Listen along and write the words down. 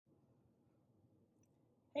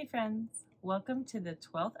Hey friends, welcome to the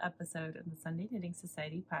 12th episode of the Sunday Knitting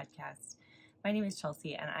Society podcast. My name is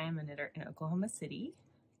Chelsea and I am a knitter in Oklahoma City.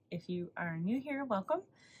 If you are new here, welcome.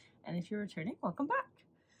 And if you're returning, welcome back.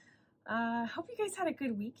 Hope you guys had a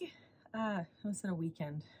good week. I almost said a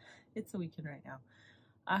weekend. It's a weekend right now.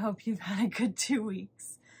 I hope you've had a good 2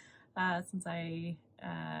 weeks since I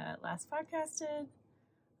last podcasted.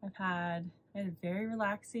 I had a very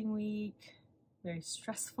relaxing week, very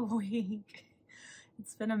stressful week.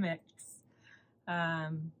 It's been a mix.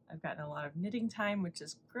 I've gotten a lot of knitting time, which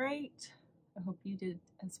is great. I hope you did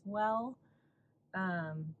as well.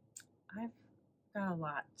 I've got a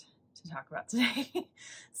lot to talk about today.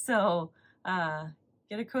 So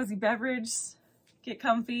get a cozy beverage, get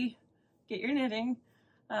comfy, get your knitting.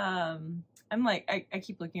 I'm like, I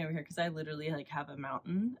keep looking over here because I literally like have a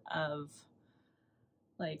mountain of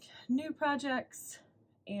like new projects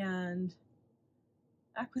and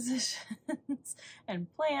acquisitions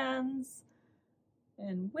and plans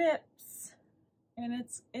and whips, and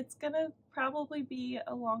it's gonna probably be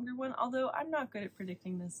a longer one, although I'm not good at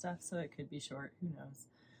predicting this stuff, so it could be short. Who knows?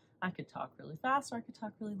 I could talk really fast or I could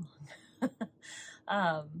talk really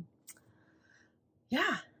long.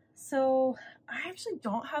 Yeah, so I actually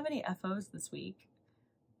don't have any FOs this week.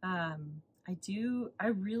 I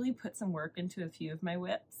really put some work into a few of my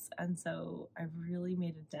whips, and so I've really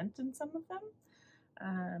made a dent in some of them.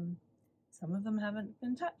 Some of them haven't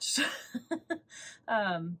been touched. Sorry,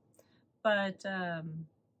 I'm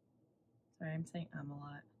saying a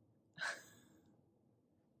lot.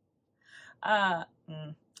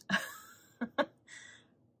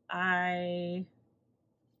 I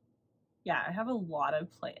have a lot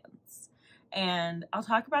of plans, and I'll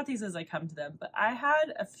talk about these as I come to them, but I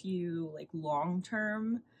had a few like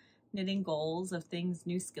long-term knitting goals of things,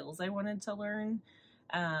 new skills I wanted to learn.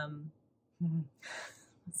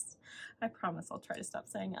 I promise I'll try to stop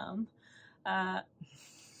saying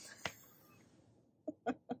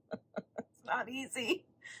It's not easy.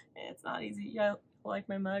 It's not easy. Yeah, like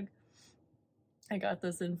my mug. I got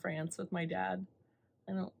this in France with my dad.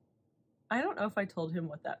 I don't know if I told him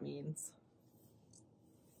what that means.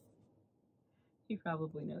 He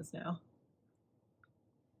probably knows now.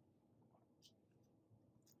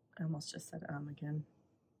 I almost just said again.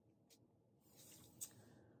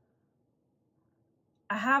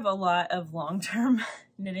 I have a lot of long-term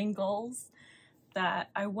knitting goals that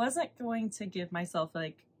I wasn't going to give myself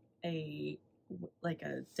like a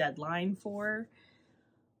deadline for,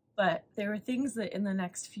 but there were things that in the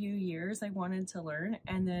next few years I wanted to learn,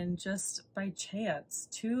 and then just by chance,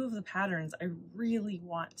 two of the patterns I really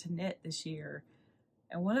want to knit this year,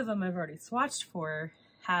 and one of them I've already swatched for,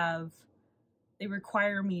 they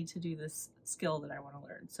require me to do this skill that I want to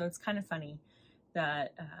learn. So it's kind of funny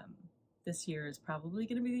that this year is probably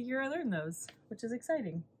going to be the year I learn those, which is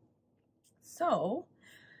exciting. So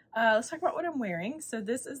let's talk about what I'm wearing. So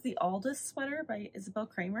this is the Aldous sweater by Isabell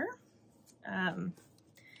Kraemer.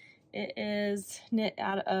 It is knit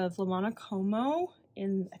out of Lamana Como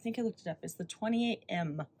in, I think I looked it up, it's the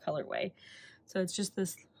 28M colorway. So it's just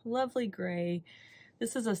this lovely gray.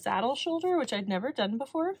 This is a saddle shoulder, which I'd never done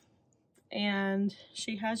before. And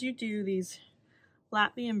she has you do these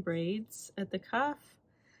Latvian braids at the cuff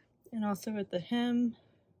and also at the hem.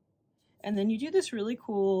 And then you do this really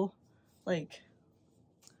cool, like,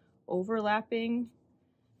 overlapping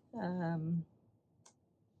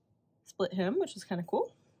split hem, which is kind of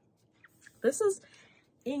cool. This is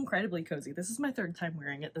incredibly cozy. This is my third time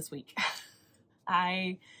wearing it this week.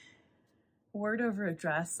 I wore it over a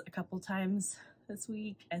dress a couple times this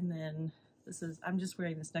week, and then I'm just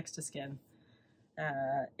wearing this next to skin.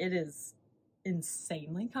 It is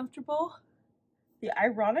insanely comfortable. The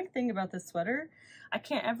ironic thing about this sweater, I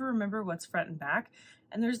can't ever remember what's front and back,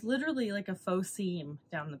 and there's literally like a faux seam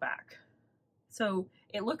down the back. So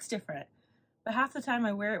it looks different, but half the time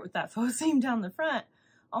I wear it with that faux seam down the front,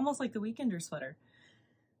 almost like the Weekender sweater.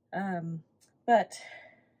 But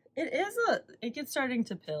it gets starting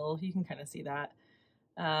to pill. You can kind of see that.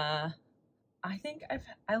 I think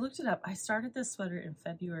I looked it up. I started this sweater in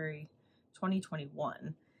February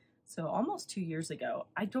 2021. So almost 2 years ago.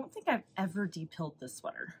 I don't think I've ever depilled this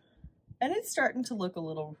sweater. And it's starting to look a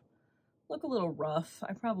little rough.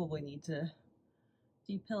 I probably need to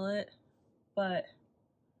depill it, but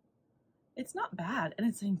it's not bad. And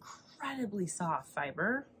it's an incredibly soft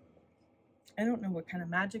fiber. I don't know what kind of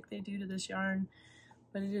magic they do to this yarn,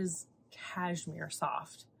 but it is cashmere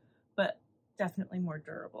soft, but definitely more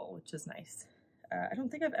durable, which is nice. I don't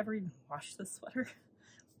think I've ever even washed this sweater.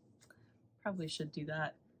 Probably should do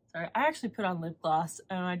that. Sorry, I actually put on lip gloss,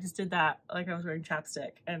 and I just did that like I was wearing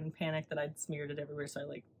chapstick and panicked that I'd smeared it everywhere, so I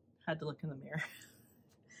like had to look in the mirror.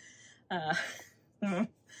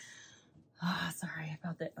 Sorry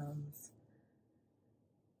about the ums.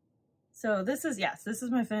 So this is, yes, this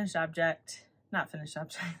is my finished object. Not finished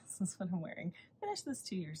object, this is what I'm wearing. Finished this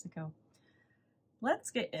 2 years ago.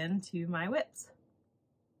 Let's get into my whips.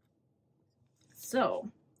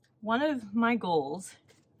 So, one of my goals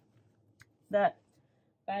that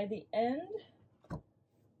by the end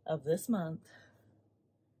of this month,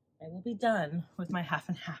 I will be done with my half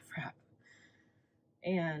and half wrap.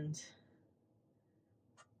 And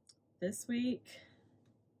this week,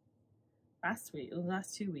 last week, the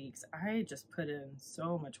last 2 weeks, I just put in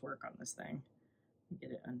so much work on this thing to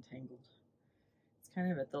get it untangled. It's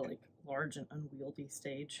kind of at the like large and unwieldy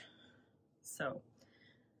stage. So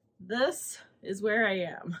this is where I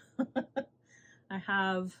am.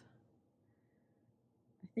 I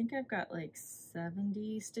think I've got like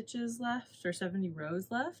 70 stitches left or 70 rows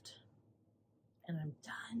left, and I'm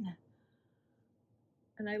done.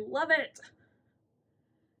 And I love it.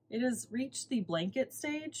 It has reached the blanket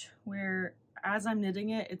stage where as I'm knitting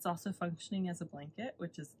it, it's also functioning as a blanket,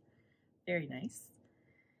 which is very nice.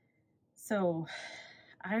 So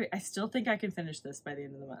I still think I can finish this by the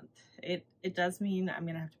end of the month. It does mean I'm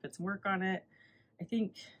gonna have to put some work on it. I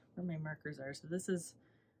think where my markers are. So this is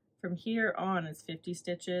from here on is 50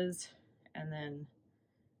 stitches, and then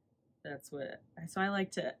that's what, so I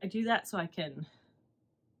do that so I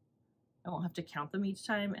won't have to count them each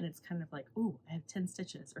time, and it's kind of like, ooh, I have 10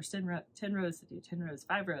 stitches, or 10 rows to do, 10 rows,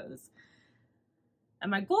 5 rows.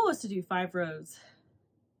 And my goal is to do 5 rows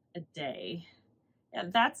a day.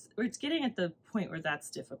 Yeah, it's getting at the point where that's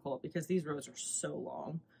difficult because these rows are so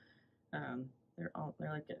long. They're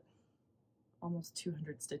like at almost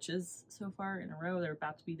 200 stitches so far in a row. They're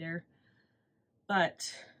about to be there.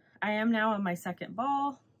 But I am now on my second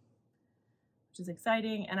ball, which is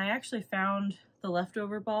exciting. And I actually found the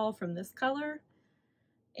leftover ball from this color,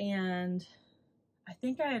 and I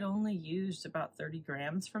think I had only used about 30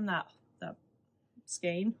 grams from that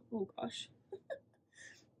skein. Oh gosh.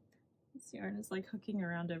 This yarn is like hooking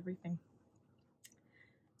around everything.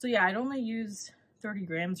 So yeah, I'd only used 30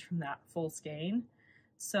 grams from that full skein.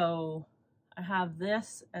 So I have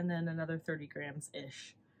this and then another 30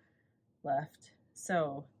 grams-ish left.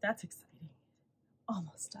 So that's exciting.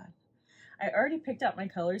 Almost done. I already picked out my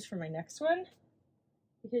colors for my next one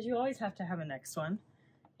because you always have to have a next one.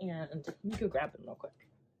 And let me go grab them real quick.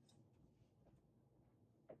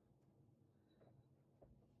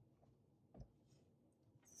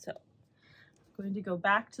 So I'm going to go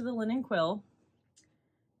back to the linen quill,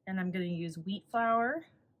 and I'm going to use wheat flour,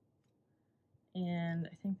 and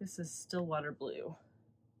I think this is Stillwater blue.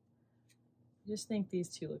 I just think these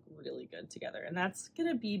two look really good together, and that's going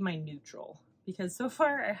to be my neutral because so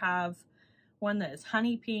far I have one that is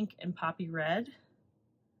honey pink and poppy red,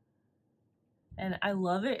 and I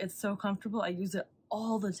love it. It's so comfortable. I use it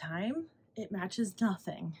all the time. It matches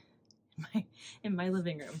nothing in my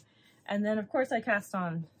living room. And then of course I cast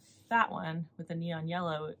on that one with the neon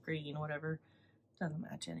yellow, green, whatever. Doesn't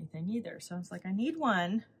match anything either. So I was like, I need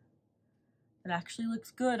one that actually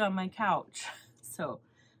looks good on my couch. So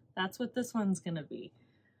that's what this one's gonna be.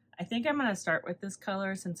 I think I'm gonna start with this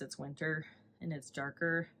color since it's winter and it's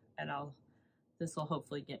darker, and this will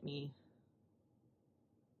hopefully get me,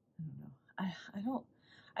 I don't know.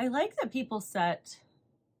 I like that people set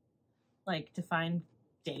like defined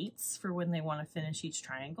dates for when they want to finish each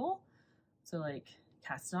triangle. So like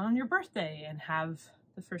cast it on your birthday and have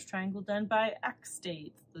the first triangle done by X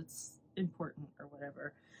date that's important or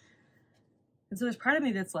whatever. And so there's part of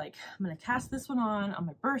me that's like, I'm going to cast this one on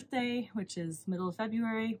my birthday, which is middle of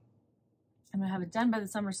February. I'm going to have it done by the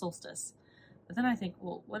summer solstice. But then I think,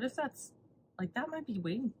 well, what if that's like, that might be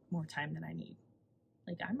way more time than I need.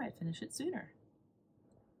 Like I might finish it sooner.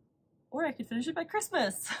 Or I could finish it by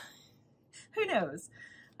Christmas. Who knows?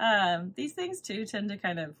 These things too tend to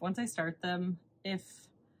kind of, once I start them, if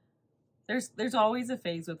there's always a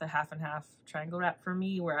phase with the half and half triangle wrap for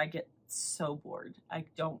me where I get so bored. I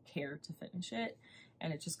don't care to finish it,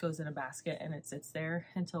 and it just goes in a basket and it sits there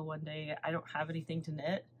until one day I don't have anything to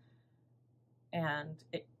knit and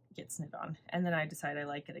it gets knit on, and then I decide I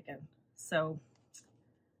like it again. So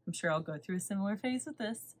I'm sure I'll go through a similar phase with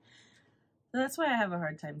this. So that's why I have a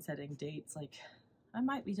hard time setting dates. Like I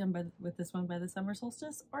might be done with this one by the summer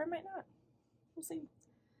solstice, or I might not. We'll see.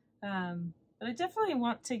 But I definitely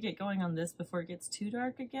want to get going on this before it gets too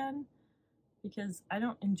dark again, because I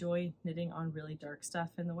don't enjoy knitting on really dark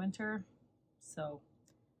stuff in the winter. So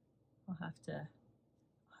I'll have to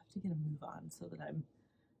get a move on so that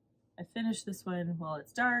I finish this one while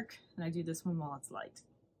it's dark and I do this one while it's light.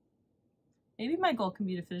 Maybe my goal can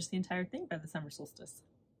be to finish the entire thing by the summer solstice.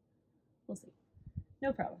 We'll see.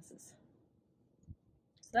 No promises.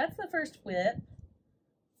 So that's the first whip.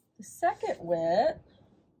 The second whip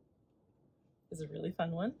is a really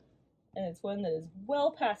fun one, and it's one that is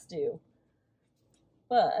well past due.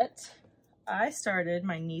 But I started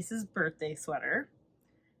my niece's birthday sweater,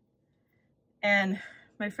 and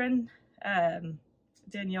my friend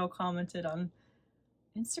Danielle commented on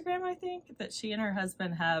Instagram, I think, that she and her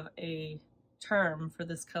husband have a term for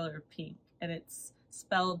this color of pink, and it's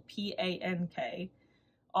spelled P-A-N-K,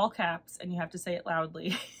 all caps, and you have to say it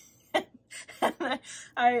loudly. And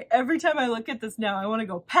I every time I look at this now, I want to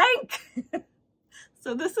go pank.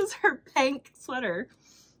 So this is her pank sweater.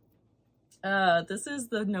 This is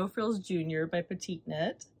the No Frills Junior by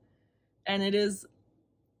PetiteKnit, and it is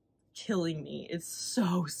killing me. It's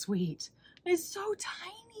so sweet. It's so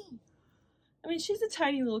tiny. I mean, she's a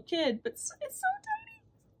tiny little kid, but it's so tiny.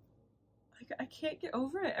 I can't get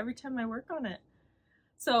over it every time I work on it.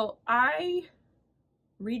 So I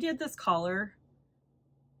redid this collar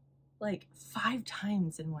like 5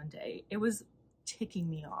 times in one day. It was ticking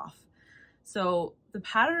me off. So the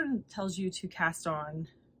pattern tells you to cast on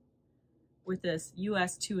with this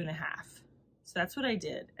US 2.5. So that's what I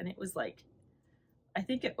did. And it was like, I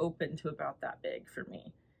think it opened to about that big for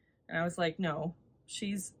me. And I was like, no,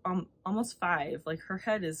 she's almost 5. Like, her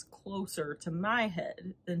head is closer to my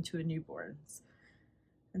head than to a newborn's.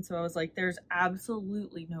 And so I was like, there's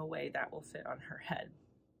absolutely no way that will fit on her head.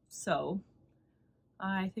 So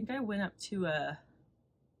I think I went up to a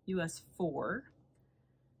US 4,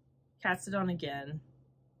 cast it on again,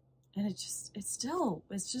 and I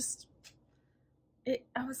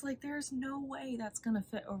was like, there's no way that's gonna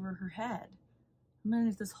fit over her head. I'm gonna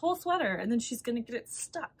knit this whole sweater, and then she's gonna get it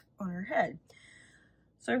stuck on her head.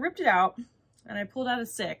 So I ripped it out, and I pulled out a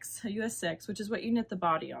 6, a US 6, which is what you knit the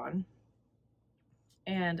body on.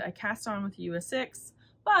 And I cast on with the US 6,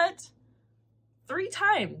 but 3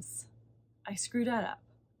 times I screwed that up.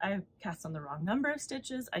 I cast on the wrong number of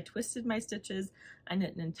stitches. I twisted my stitches. I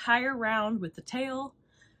knit an entire round with the tail.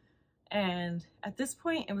 And at this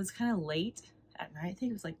point, it was kind of late at night. I think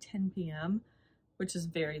it was like 10 p.m., which is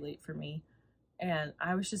very late for me. And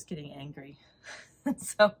I was just getting angry.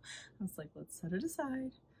 So I was like, let's set it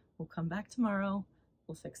aside. We'll come back tomorrow.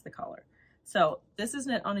 We'll fix the collar. So this is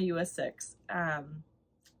knit on a US 6.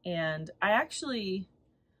 And I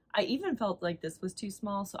even felt like this was too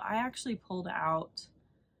small. So I actually pulled out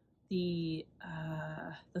the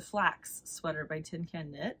Flax sweater by Tin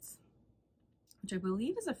Can Knits, which I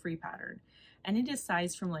believe is a free pattern. And it is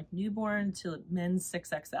sized from like newborn to men's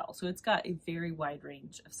 6XL. So it's got a very wide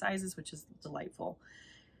range of sizes, which is delightful.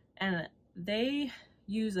 And they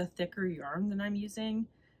use a thicker yarn than I'm using.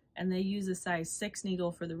 And they use a size 6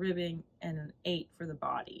 needle for the ribbing and an 8 for the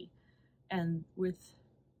body. And with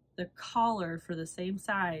the collar for the same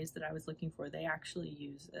size that I was looking for, they actually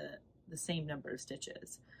use the same number of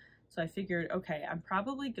stitches. So I figured, okay, I'm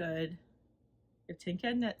probably good. If Tin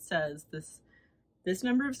Can Knit says this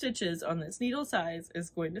number of stitches on this needle size is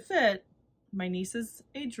going to fit my niece's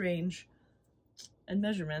age range and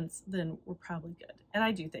measurements, then we're probably good. And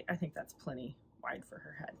I think that's plenty wide for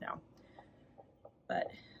her head now. But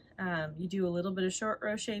you do a little bit of short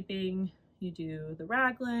row shaping, you do the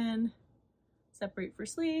raglan, separate for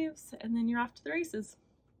sleeves, and then you're off to the races.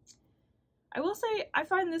 I will say I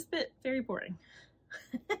find this bit very boring.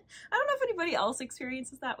 I don't know if anybody else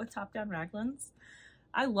experiences that with top-down raglans.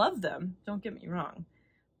 I love them, don't get me wrong,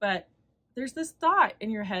 but there's this thought in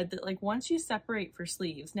your head that like once you separate for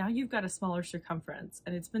sleeves, now you've got a smaller circumference,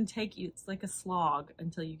 and it's like a slog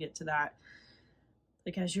until you get to that.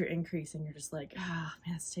 Like as you're increasing, you're just like, ah,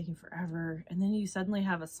 man, it's taking forever. And then you suddenly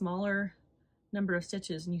have a smaller number of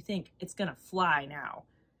stitches and you think it's gonna fly now.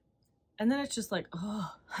 And then it's just like,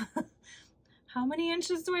 oh, how many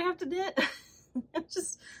inches do I have to knit?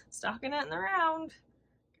 Just stockinette in the round.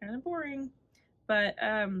 Kind of boring. But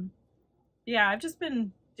yeah, I've just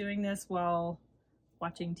been doing this while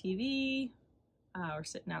watching TV or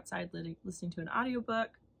sitting outside listening to an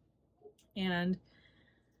audiobook. And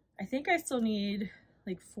I think I still need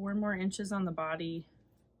like 4 more inches on the body.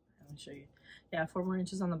 Let me show you. Yeah, 4 more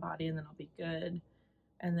inches on the body and then I'll be good.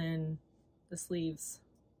 And then the sleeves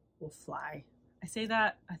will fly. I say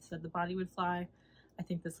that, I said the body would fly. I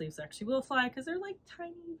think the sleeves actually will fly because they're like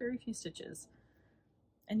tiny, very few stitches.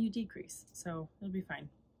 And you decrease, so it'll be fine.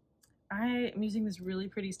 I am using this really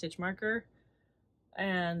pretty stitch marker,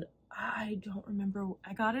 and I don't remember,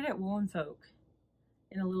 I got it at Wool and Folk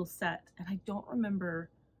in a little set, and I don't remember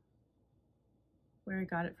where I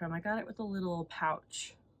got it from. I got it with a little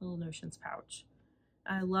pouch, little Notions pouch.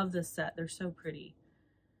 I love this set, they're so pretty.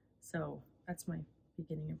 So that's my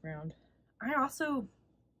beginning of round. I also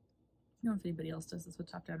know if anybody else does this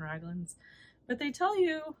with top-down raglans, but they tell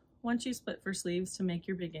you once you split for sleeves to make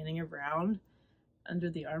your beginning of round under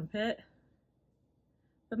the armpit.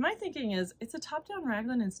 But my thinking is, it's a top-down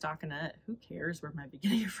raglan and stockinette. Who cares where my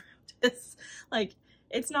beginning of round is? Like,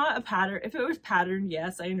 it's not a pattern. If it was patterned,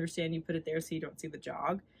 yes, I understand you put it there so you don't see the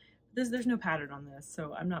jog. There's no pattern on this,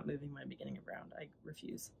 so I'm not moving my beginning of round. I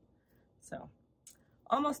refuse. So,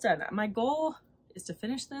 almost done. My goal is to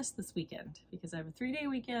finish this weekend because I have a 3-day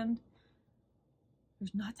weekend.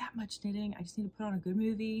 There's not that much knitting. I just need to put on a good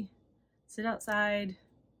movie, sit outside,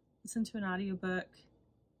 listen to an audiobook,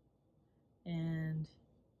 and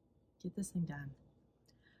get this thing done.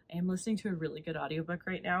 I am listening to a really good audiobook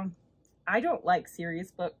right now. I don't like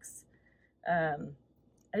serious books. I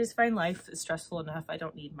just find life is stressful enough. I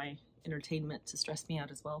don't need my entertainment to stress me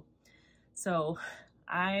out as well. So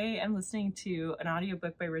I am listening to an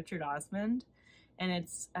audiobook by Richard Osmond, and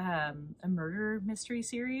it's a murder mystery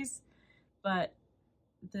series, but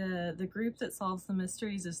the group that solves the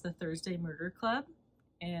mysteries is the Thursday Murder Club,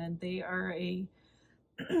 and they are a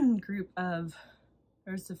group of,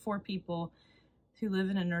 there's the 4 people who live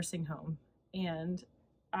in a nursing home, and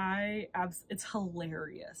it's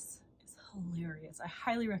hilarious. It's hilarious. I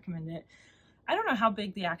highly recommend it. I don't know how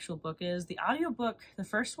big the actual book is. The audiobook, the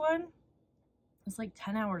first one, is like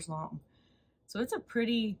 10 hours long. So it's a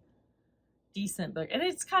pretty decent book, and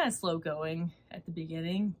it's kind of slow going at the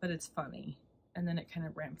beginning, but it's funny. And then it kind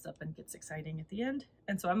of ramps up and gets exciting at the end.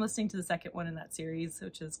 And so I'm listening to the second one in that series,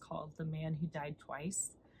 which is called The Man Who Died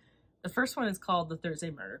Twice. The first one is called The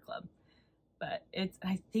Thursday Murder Club, but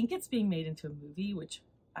I think it's being made into a movie, which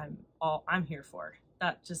I'm here for.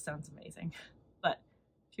 That just sounds amazing. But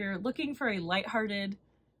if you're looking for a lighthearted,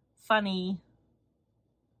 funny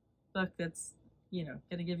book that's, you know,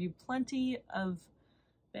 gonna give you plenty of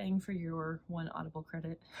bang for your one Audible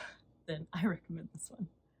credit, then I recommend this one.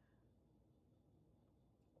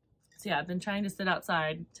 So yeah, I've been trying to sit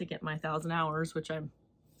outside to get my 1,000 hours, which I'm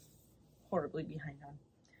horribly behind on.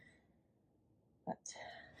 But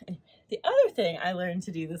anyway, the other thing I learned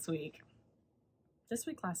to do last week, I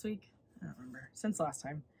don't remember, since last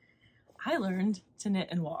time, I learned to knit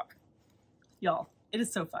and walk. Y'all, it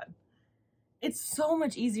is so fun. It's so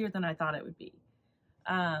much easier than I thought it would be.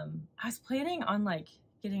 I was planning on like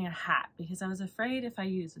getting a hat because I was afraid if I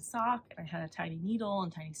used a sock and I had a tiny needle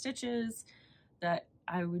and tiny stitches that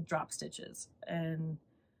I would drop stitches. And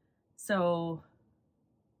so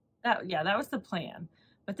that was the plan.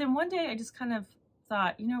 But then one day I just kind of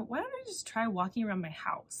thought, you know, why don't I just try walking around my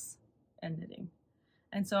house and knitting?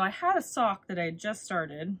 And so I had a sock that I had just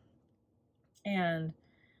started and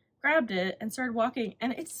grabbed it and started walking,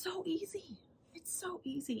 and it's so easy. It's so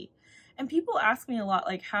easy. And people ask me a lot,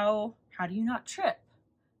 like, how do you not trip?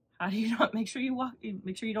 How do you not make sure you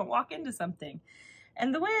don't walk into something?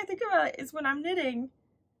 And the way I think about it is when I'm knitting,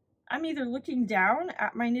 I'm either looking down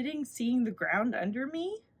at my knitting, seeing the ground under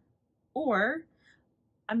me, or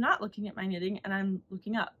I'm not looking at my knitting and I'm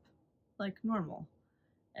looking up like normal.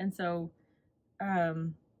 And so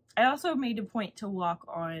I also made a point to walk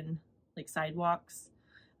on like sidewalks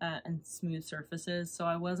and smooth surfaces. So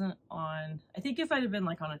I wasn't on, I think if I'd have been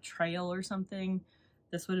like on a trail or something,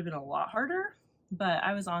 this would have been a lot harder, but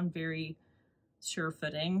I was on very sure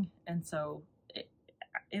footing. And so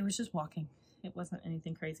it was just walking. It wasn't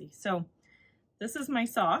anything crazy. So this is my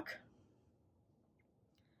sock.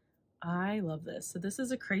 I love this. So this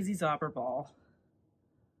is a Crazy Zobber ball.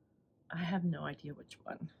 I have no idea which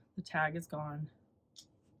one. The tag is gone.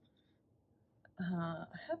 I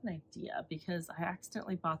have an idea because I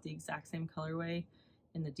accidentally bought the exact same colorway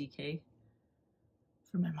in the DK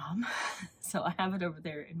for my mom. So I have it over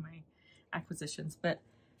there in my acquisitions. But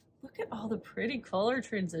look at all the pretty color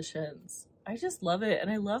transitions. I just love it. And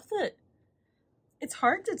I love that it's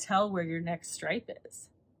hard to tell where your next stripe is.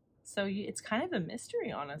 So it's kind of a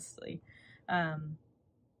mystery, honestly. But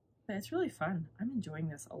it's really fun. I'm enjoying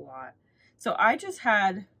this a lot. So I just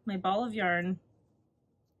had my ball of yarn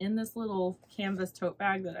in this little canvas tote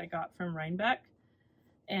bag that I got from Rhinebeck.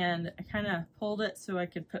 And I kind of pulled it so I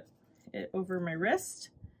could put it over my wrist.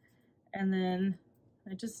 And then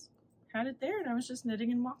I just had it there and I was just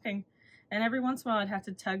knitting and walking. And every once in a while I'd have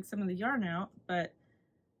to tug some of the yarn out, but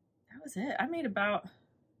that was it. I made about,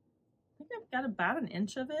 I think I've got about an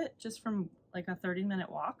inch of it just from like a 30-minute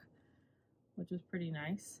walk, which was pretty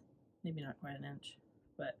nice. Maybe not quite an inch,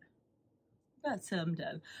 but got some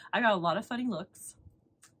done. I got a lot of funny looks.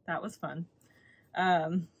 That was fun. I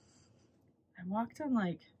walked on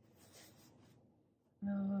like,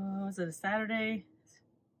 was it a Saturday?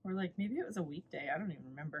 Or like maybe it was a weekday. I don't even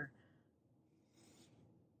remember.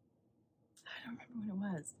 I don't remember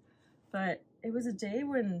when it was. But it was a day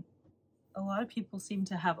when a lot of people seem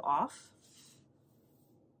to have off.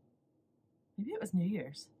 Maybe it was New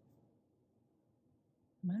Year's.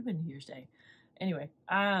 It might have been New Year's Day. Anyway,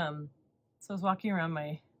 so I was walking around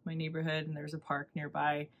my neighborhood, and there's a park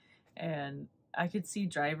nearby, and I could see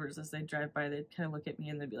drivers as they drive by, they'd kind of look at me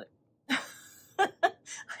and they'd be like,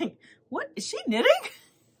 like, what, is she knitting?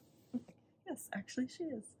 Yes, actually she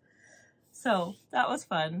is. So that was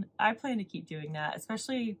fun. I plan to keep doing that,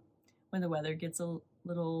 especially when the weather gets a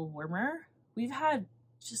little warmer. We've had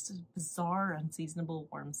just a bizarre, unseasonable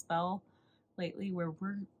warm spell lately where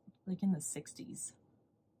we're like in the 60s.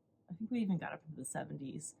 I think we even got up into the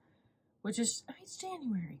 70s, which is, I mean, it's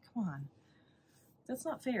January, come on. That's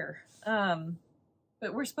not fair.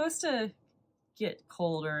 But we're supposed to get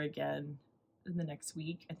colder again in the next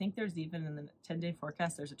week. I think there's even in the 10-day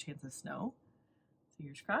forecast, there's a chance of snow.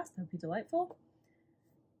 Fingers crossed, that'd be delightful.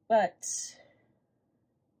 But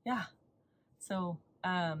yeah, so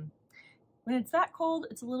when it's that cold,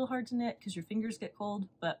 it's a little hard to knit because your fingers get cold,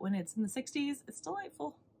 but when it's in the 60s, it's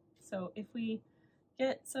delightful. So if we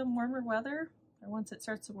get some warmer weather, or once it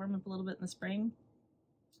starts to warm up a little bit in the spring,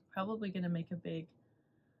 probably going to make a big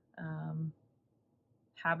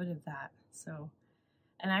habit of that. So,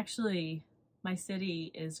 and actually my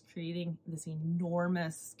city is creating this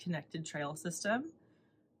enormous connected trail system,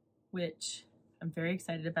 which I'm very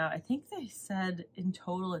excited about. I think they said in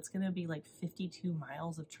total it's going to be like 52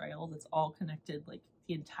 miles of trail that's all connected, like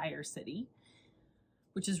the entire city,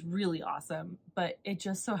 which is really awesome. But it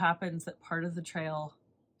just so happens that part of the trail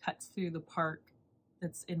cuts through the park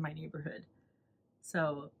that's in my neighborhood.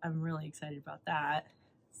 So I'm really excited about that.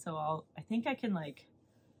 So I think I can, like,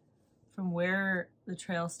 from where the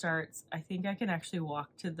trail starts, I think I can actually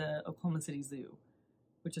walk to the Oklahoma City Zoo,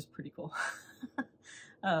 which is pretty cool.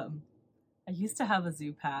 I used to have a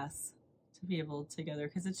zoo pass to be able to go there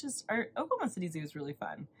because it's just, our Oklahoma City Zoo is really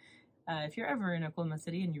fun. If you're ever in Oklahoma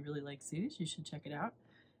City and you really like zoos, you should check it out.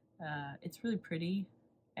 It's really pretty,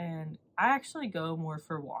 and I actually go more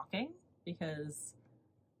for walking because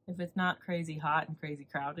if it's not crazy hot and crazy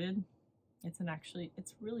crowded,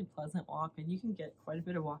 it's really pleasant walk, and you can get quite a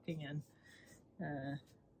bit of walking in.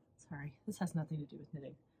 Sorry, this has nothing to do with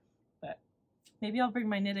knitting, but maybe I'll bring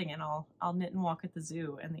my knitting and I'll knit and walk at the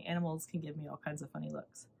zoo, and the animals can give me all kinds of funny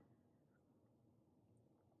looks.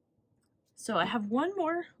 So I have one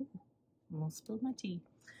more, almost spilled my tea.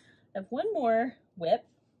 I have one more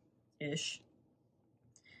whip-ish,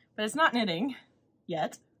 but it's not knitting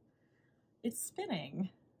yet. It's spinning.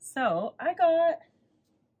 So I got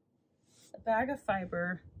a bag of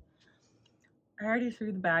fiber. I already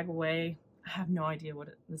threw the bag away. I have no idea what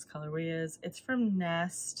this colorway is. It's from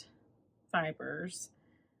Nest Fibers.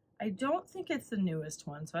 I don't think it's the newest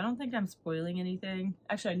one, so I don't think I'm spoiling anything.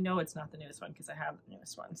 Actually, I know it's not the newest one because I have the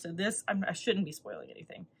newest one. So this, I shouldn't be spoiling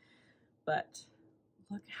anything. But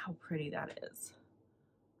look how pretty that is.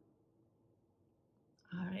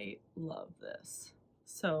 I love this.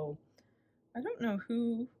 So I don't know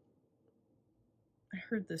who I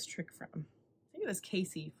heard this trick from. I think it was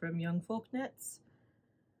Casey from Young Folk Knits.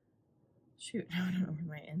 Shoot, I don't know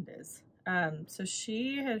where my end is. So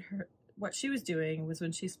she had what she was doing was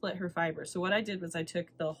when she split her fiber. So what I did was I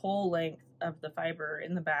took the whole length of the fiber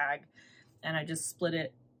in the bag and I just split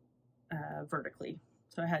it vertically.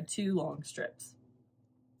 So I had 2 long strips.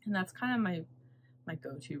 And that's kind of my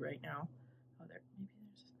go-to right now. Oh, maybe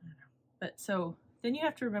there's, I don't know. But so then you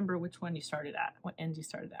have to remember which one you started at, what end you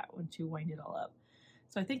started at once you wind it all up.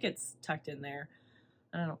 So I think it's tucked in there.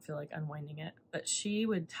 And I don't feel like unwinding it. But she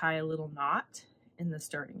would tie a little knot in the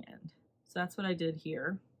starting end. So that's what I did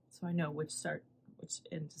here. So I know which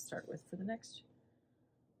end to start with for the next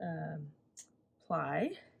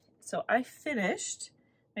ply. So I finished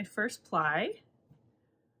my first ply.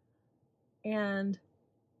 And,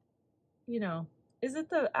 you know, is it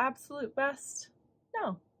the absolute best?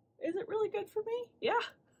 No. Is it really good for me? Yeah.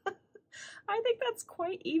 I think that's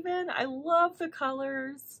quite even. I love the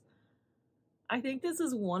colors. I think this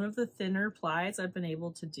is one of the thinner plies I've been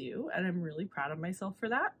able to do, and I'm really proud of myself for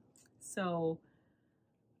that. So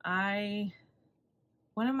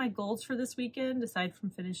one of my goals for this weekend, aside from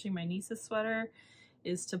finishing my niece's sweater,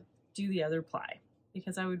 is to do the other ply,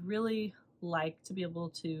 because I would really like to be able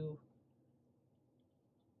to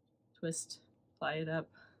ply it up.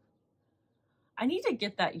 I need to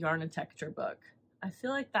get that Yarn and Texture book. I feel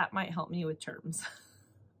like that might help me with terms.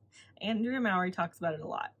 Andrea Mowrey talks about it a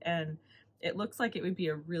lot, and it looks like it would be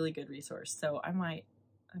a really good resource. So I might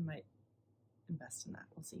invest in that.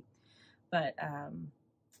 We'll see. But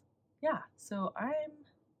yeah, so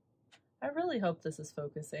I really hope this is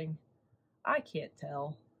focusing. I can't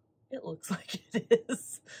tell. It looks like it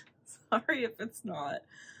is. Sorry if it's not.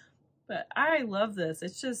 But I love this.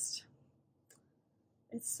 It's just,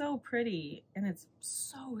 it's so pretty and it's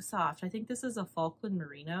so soft. I think this is a Falkland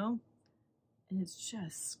Merino and it's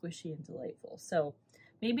just squishy and delightful. So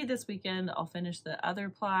maybe this weekend I'll finish the other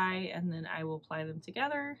ply and then I will ply them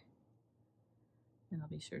together. And I'll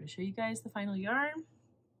be sure to show you guys the final yarn.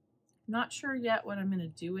 Not sure yet what I'm going to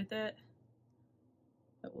do with it,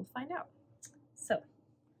 but we'll find out. So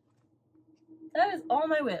that is all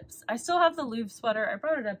my whips. I still have the Louvre sweater. I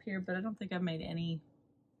brought it up here, but I don't think I've made any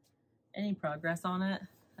progress on it.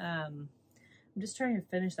 I'm just trying to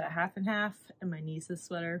finish that half and half and my niece's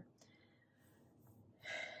sweater.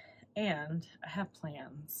 And I have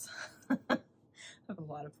plans. I have a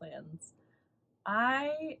lot of plans.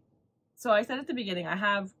 So I said at the beginning,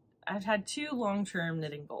 I've had 2 long-term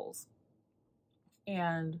knitting goals.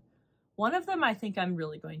 And one of them I think I'm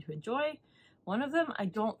really going to enjoy. One of them I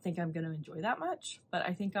don't think I'm going to enjoy that much, but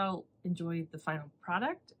I think I'll enjoy the final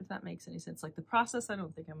product, if that makes any sense. Like the process I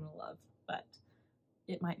don't think I'm going to love, but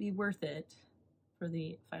it might be worth it for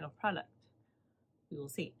the final product. We will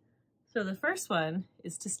see. So the first one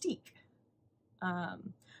is to steek. I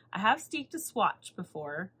have steeked a swatch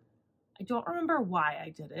before. I don't remember why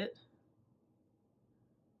I did it.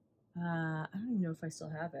 I don't even know if I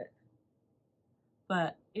still have it.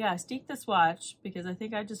 But yeah, I steeked the swatch because I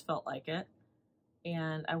think I just felt like it.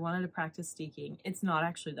 And I wanted to practice steeking. It's not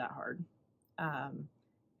actually that hard. I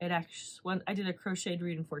did a crocheted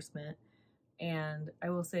reinforcement, and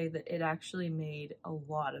I will say that it actually made a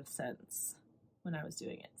lot of sense when I was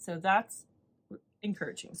doing it. So that's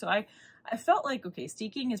encouraging. So I felt like, okay,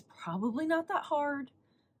 steeking is probably not that hard.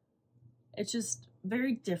 It's just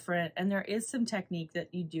very different, and there is some technique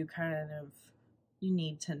that you do you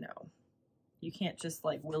need to know. You can't just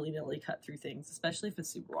like willy-nilly cut through things, especially if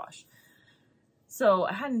it's superwash. So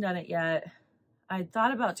I hadn't done it yet. I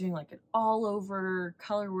thought about doing like an all-over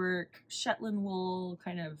color work, Shetland wool,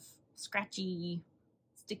 kind of scratchy,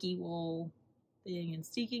 sticky wool thing and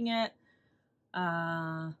steeking it.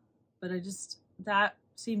 But that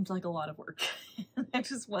seemed like a lot of work. I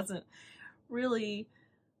just wasn't really,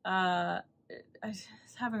 I was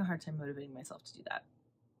having a hard time motivating myself to do that.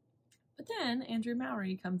 But then Andrea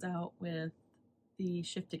Mowrey comes out with the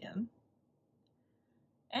Shiftigan,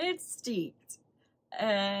 and it's steeked.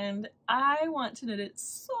 And I want to knit it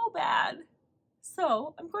so bad.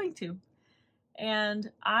 So I'm going to.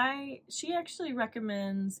 And she actually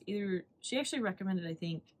recommended, I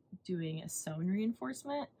think, doing a sewn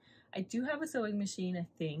reinforcement. I do have a sewing machine, I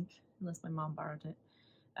think, unless my mom borrowed it.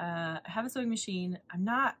 I have a sewing machine. I'm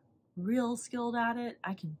not real skilled at it.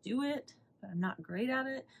 I can do it, but I'm not great at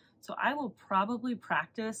it. So I will probably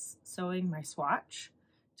practice sewing my swatch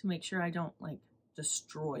to make sure I don't like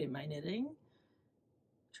destroy my knitting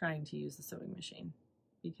trying to use the sewing machine,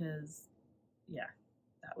 because yeah,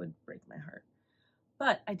 that would break my heart.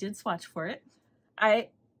 But I did swatch for it. I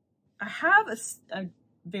have a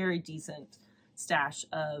very decent stash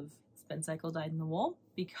of Spin Cycle dyed in the wool,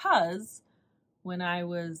 because when I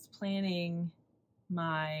was planning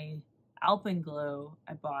my Alpenglow,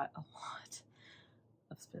 I bought a lot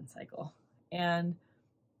of Spin Cycle, and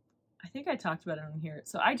I think I talked about it on here.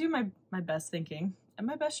 So I do my best thinking and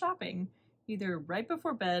my best shopping either right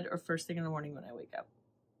before bed or first thing in the morning when I wake up.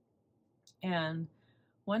 And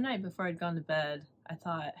one night before I'd gone to bed, I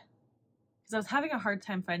thought, because I was having a hard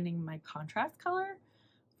time finding my contrast color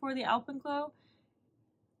for the Alpenglow,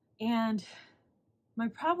 and my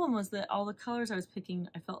problem was that all the colors I was picking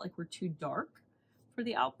I felt like were too dark for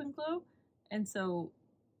the Alpenglow. And so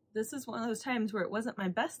this is one of those times where it wasn't my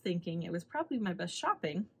best thinking, it was probably my best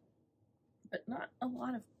shopping, but not a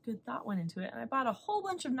lot of good thought went into it. And I bought a whole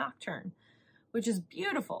bunch of Nocturne, which is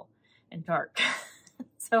beautiful and dark.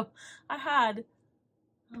 So I had,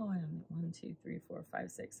 I don't know, 1, 2, 3, 4,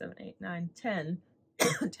 5, 6, 7, 8, 9, 10,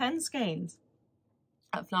 10 skeins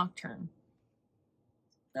of Nocturne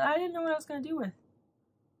that I didn't know what I was going to do with.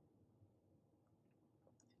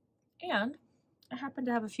 And I happen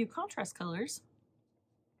to have a few contrast colors.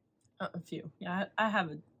 A few. Yeah,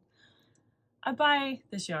 I buy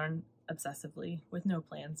this yarn obsessively with no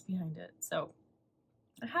plans behind it. So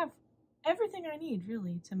I have everything I need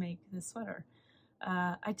really to make this sweater.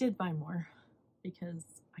 I did buy more because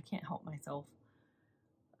I can't help myself.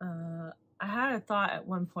 I had a thought at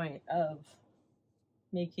one point of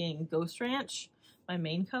making Ghost Ranch my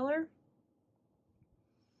main color.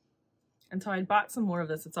 And so I bought some more of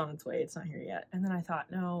this. It's on its way. It's not here yet. And then I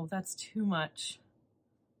thought, no, that's too much.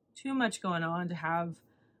 Too much going on to have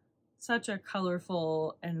such a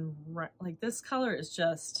colorful and like this color is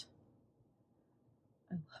just,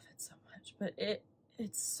 I love it so much, but it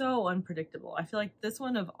it's so unpredictable. I feel like this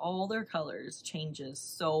one of all their colors changes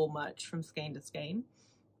so much from skein to skein.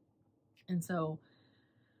 And so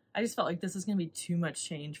I just felt like this is going to be too much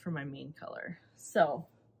change for my main color. So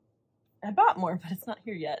I bought more, but it's not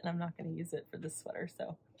here yet, and I'm not going to use it for this sweater,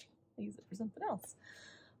 so I'll use it for something else.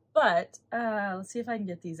 But let's see if I can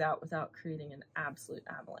get these out without creating an absolute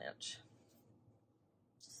avalanche.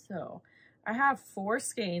 So I have 4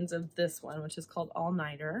 skeins of this one, which is called All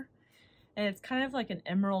Nighter. And it's kind of like an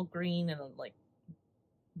emerald green and a like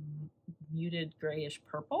muted grayish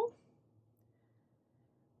purple.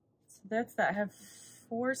 So that's that. I have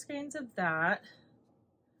 4 skeins of that.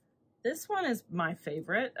 This one is my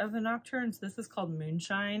favorite of the nocturnes. This is called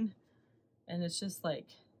Moonshine. And it's just like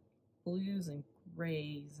blues and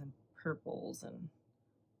grays and purples and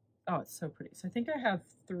oh, it's so pretty. So I think I have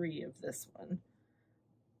 3 of this one.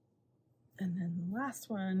 And then the last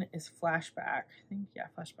one is Flashback. I think, yeah,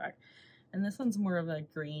 Flashback. And this one's more of a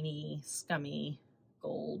grainy, scummy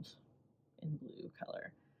gold and blue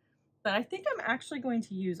color. But I think I'm actually going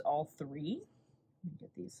to use all 3. Let me get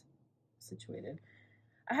these situated.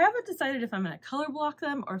 I haven't decided if I'm going to color block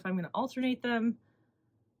them or if I'm going to alternate them.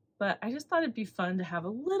 But I just thought it'd be fun to have a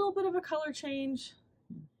little bit of a color change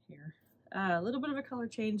here. A little bit of a color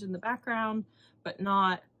change in the background, but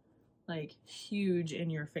not like huge in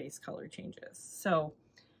your face color changes. So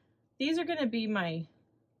these are going to be my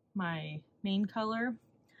main color.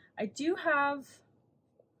 I do have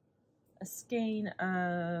a skein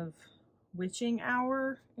of Witching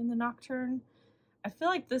Hour in the Nocturne. I feel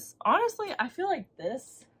like this, honestly, I feel like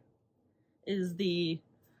this is the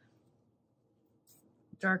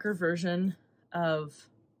darker version of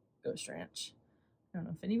Ghost Ranch. I don't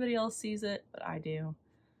know if anybody else sees it, but I do.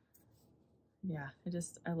 Yeah,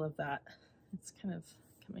 I love that. It's kind of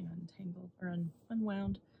coming untangled or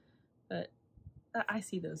unwound, but I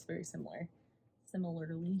see those very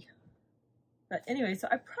similarly. But anyway, so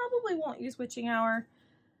I probably won't use Witching Hour.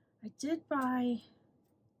 I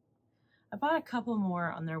bought a couple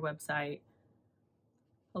more on their website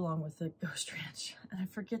along with the Ghost Ranch, and I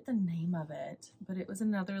forget the name of it, but it was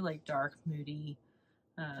another like dark, moody,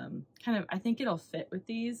 kind of, I think it'll fit with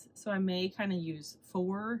these. So I may kind of use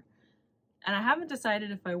 4. And I haven't decided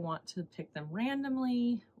if I want to pick them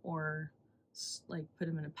randomly or like put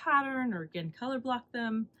them in a pattern or again color block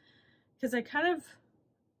them, because I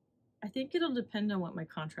think it'll depend on what my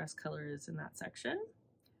contrast color is in that section.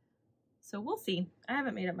 So we'll see. I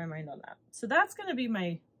haven't made up my mind on that. So that's going to be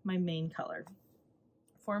my main color.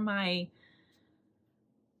 For my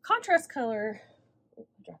contrast color,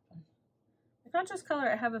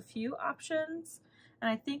 I have a few options, and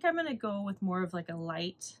I think I'm going to go with more of like a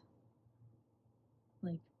light,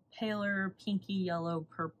 like paler pinky yellow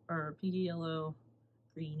purple or pinky yellow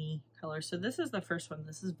greeny color. So this is the first one.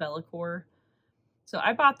 This is Bellicor. So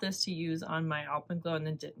I bought this to use on my Alpenglow and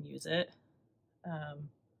then didn't use it.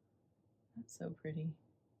 That's so pretty.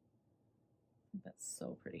 That's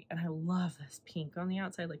so pretty. And I love this pink on the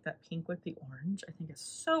outside, like that pink with the orange. I think it's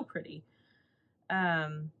so pretty.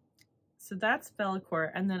 So that's Bellicor.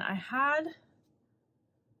 And then I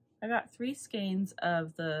got 3 skeins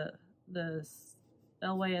of the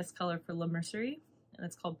LYS color for La Mercerie, and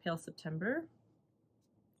it's called Pale September.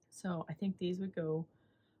 So I think these would go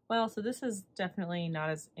well. So this is definitely not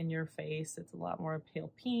as in your face. It's a lot more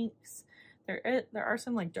pale pinks. There are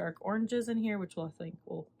some like dark oranges in here, which I think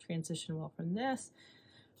will transition well from this.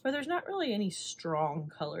 But there's not really any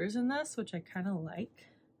strong colors in this, which I kind of like.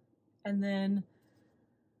 And then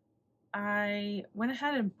I went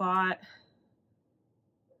ahead and bought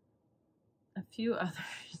a few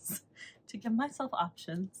others to give myself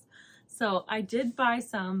options. So I did buy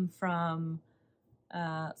some from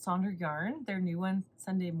Sonder Yarn, their new one,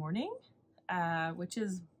 Sunday Morning, which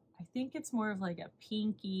is, I think it's more of like a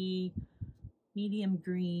pinky, medium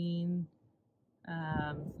green,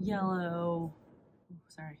 yellow. Oh,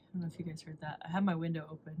 sorry, I don't know if you guys heard that. I have my window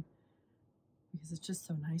open because it's just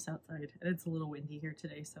so nice outside, and it's a little windy here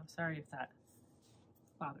today, so sorry if that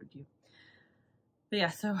bothered you. But yeah,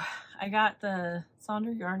 so I got the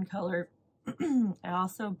Sonder Yarn color. I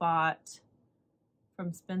also bought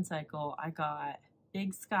from Spin Cycle, I got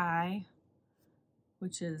Big Sky,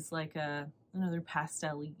 which is like another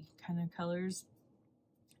pastel-y kind of colors.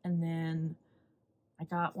 And then I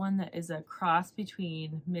got one that is a cross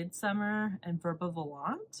between Midsummer and Verba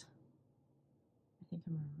Volant. I think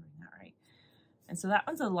I'm remembering that right. And so that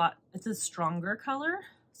one's it's a stronger color.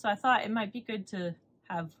 So I thought it might be good to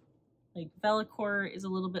have, like, Bellicor is a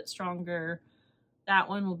little bit stronger. That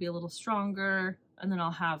one will be a little stronger. And then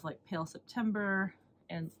I'll have like Pale September.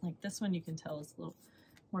 And like this one you can tell is a little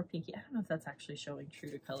more pinky. I don't know if that's actually showing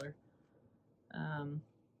true to color.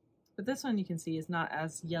 But this one you can see is not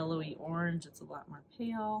as yellowy orange. It's a lot more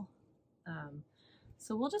pale.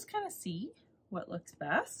 So we'll just kind of see what looks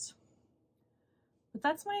best. But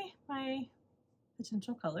that's my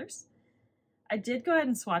potential colors. I did go ahead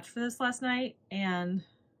and swatch for this last night, and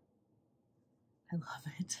I love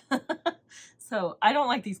it. So I don't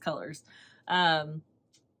like these colors. Maybe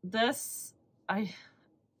that's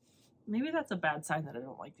a bad sign that I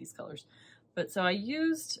don't like these colors. But so I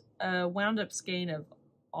used a wound up skein of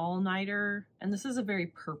All Nighter, and this is a very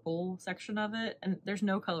purple section of it, and there's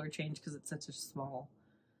no color change because it's such a small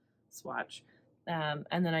swatch. And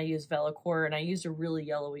then I used Velocore, and I used a really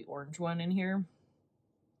yellowy orange one in here.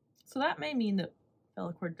 So that may mean that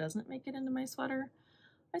Velocore doesn't make it into my sweater.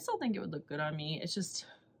 I still think it would look good on me. It's just,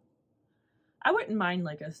 I wouldn't mind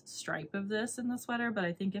like a stripe of this in the sweater, but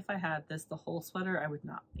I think if I had this the whole sweater, I would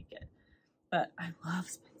not make it. But I love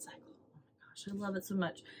Spin Cycle. Oh my gosh, I love it so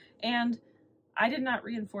much. And I did not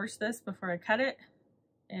reinforce this before I cut it,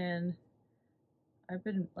 and I've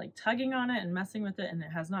been like tugging on it and messing with it, and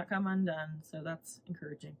it has not come undone, so that's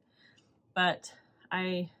encouraging. But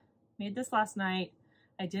I made this last night.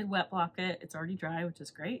 I did wet block it. It's already dry, which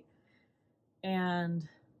is great. And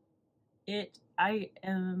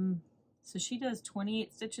so she does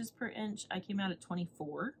 28 stitches per inch. I came out at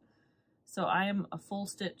 24. So I am a full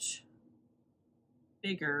stitch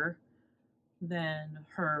bigger than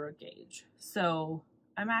her gauge. So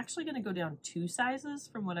I'm actually going to go down 2 sizes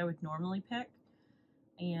from what I would normally pick.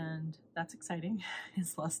 And that's exciting.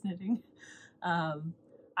 It's less knitting.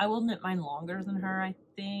 I will knit mine longer than her, I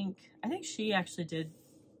think. I think she actually did.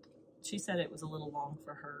 She said it was a little long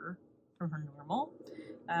for her, from her normal.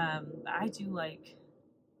 I do like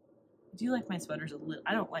my sweaters a little.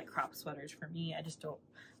 I don't like crop sweaters for me. I just don't.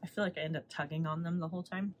 I feel like I end up tugging on them the whole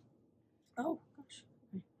time. Oh gosh,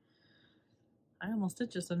 I almost did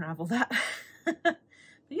just unravel that. But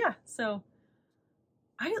yeah, so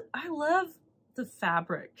I love the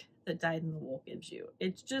fabric that Dyed in the Wool gives you.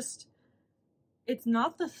 It's just, it's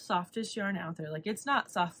not the softest yarn out there. Like, it's not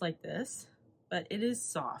soft like this, but it is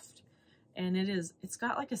soft. And it's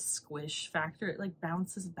got like a squish factor. It like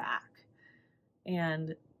bounces back.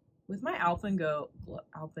 And with my Alpenglow,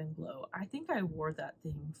 I think I wore that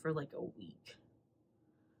thing for like a week.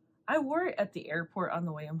 I wore it at the airport on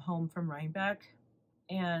the way home from Rhinebeck,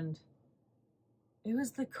 and it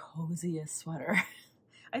was the coziest sweater.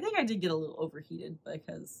 I think I did get a little overheated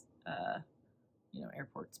because, you know,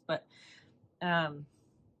 airports, but I don't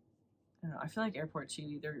know. I feel like airports, you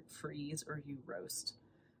either freeze or you roast.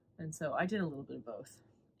 And so I did a little bit of both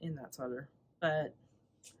in that sweater, but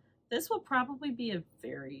this will probably be a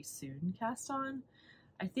very soon cast on.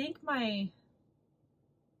 I think my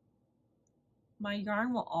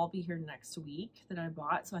yarn will all be here next week that I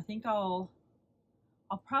bought. So I think I'll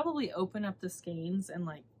probably open up the skeins and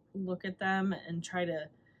like look at them and try to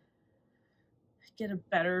get a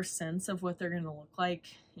better sense of what they're going to look like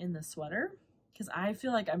in the sweater. Because I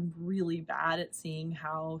feel like I'm really bad at seeing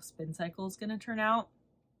how Spin Cycle is going to turn out.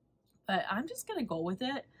 But I'm just going to go with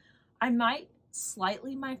it. I might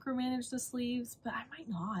slightly micromanage the sleeves, but I might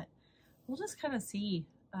not. We'll just kind of see.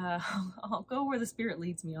 I'll go where the spirit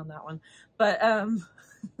leads me on that one. But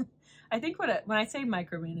I think when I say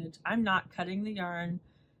micromanage, I'm not cutting the yarn.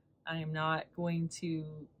 I'm not going to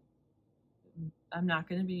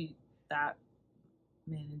be that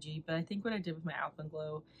managey. But I think what I did with my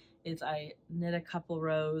Alpenglow is I knit a couple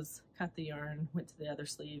rows, cut the yarn, went to the other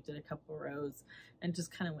sleeve, did a couple rows, and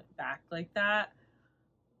just kind of went back like that.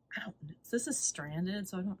 I don't know. This is stranded,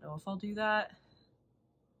 so I don't know if I'll do that.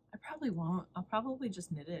 I probably won't. I'll probably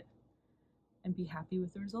just knit it and be happy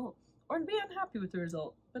with the result, or be unhappy with the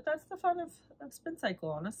result. But that's the fun of Spin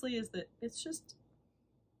Cycle, honestly, is that it's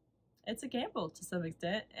a gamble to some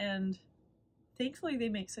extent, and thankfully they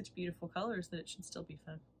make such beautiful colors that it should still be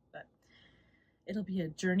fun. But it'll be a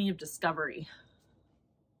journey of discovery.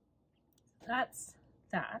 That's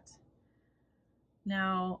that.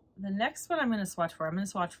 Now, the next one I'm going to swatch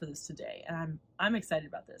for this today, and I'm excited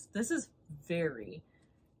about this. This is very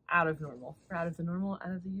out of the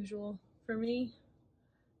usual for me,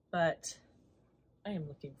 but I am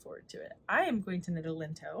looking forward to it. I am going to knit a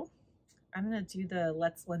Lento. I'm going to do the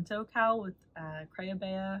Let's Lento cowl with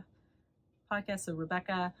Kraemer podcast, so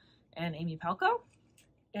Rebecca and Amy Palco,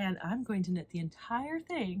 and I'm going to knit the entire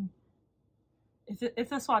thing. If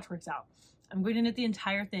the swatch works out, I'm going to knit the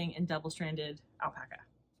entire thing in double-stranded alpaca.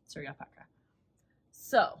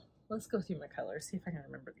 So let's go through my colors, see if I can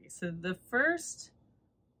remember these. So the first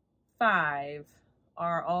 5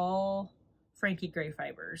 are all Frankie Gray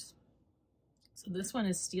fibers. So this one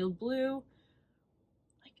is steel blue.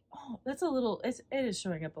 Like, oh, that's a little, it is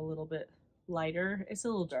showing up a little bit lighter. It's a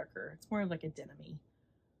little darker. It's more of like a denim-y.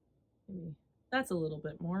 Maybe that's a little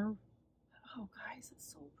bit more. Oh guys,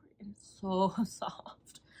 it's so pretty. It's so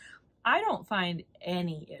soft. I don't find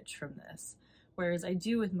any itch from this, whereas I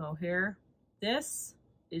do with mohair. This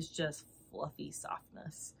is just fluffy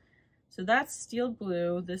softness. So that's steel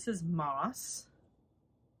blue. This is moss.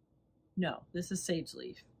 No, this is sage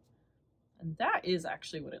leaf. And that is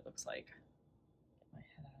actually what it looks like. Get my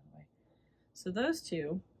head out of the way. So those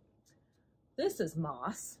two. This is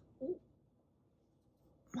moss. Ooh.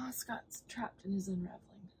 Moss got trapped and is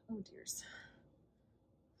unraveling. Oh dears.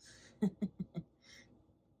 Let's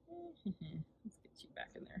get you back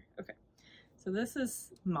in there. Okay. So this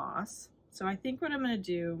is moss. So I think what I'm going to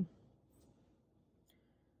do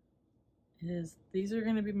is these are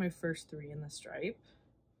going to be my first 3 in the stripe.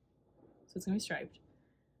 So it's going to be striped.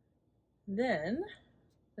 Then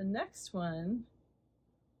the next one,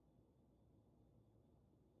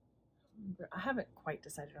 I haven't quite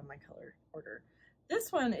decided on my color order.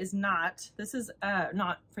 This one is not, this is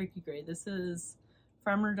not Frankie Gray. This is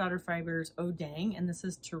Farmer Daughter Fibers Oh Dang, and this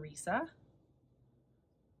is Teresa.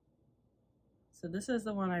 So this is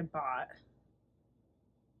the one I bought.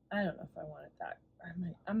 I don't know if I wanted that.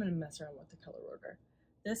 I'm gonna mess around with the color order.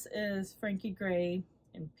 This is Frankie Gray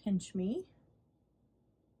and Pinch Me.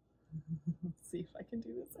 Let's see if I can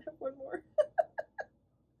do this. I have one more.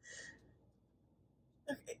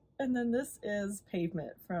 Okay, and then this is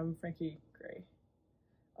Pavement from Frankie Gray.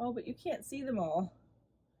 Oh, but you can't see them all.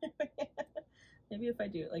 Maybe if I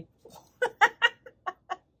do it like...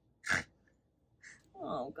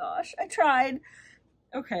 Oh gosh, I tried.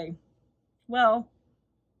 Okay, well,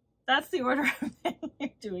 that's the order I'm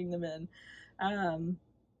doing them in.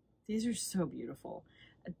 These are so beautiful.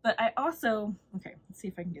 But I also, okay, let's see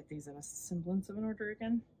if I can get these in a semblance of an order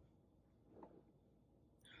again. Oh,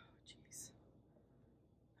 jeez.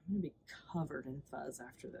 I'm gonna be covered in fuzz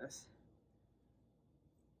after this.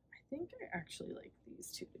 I think I actually like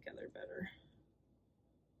these two together better.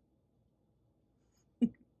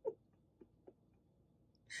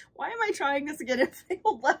 Why am I trying this again? It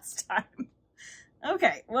failed last time.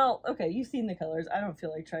 Okay, well, okay, you've seen the colors. I don't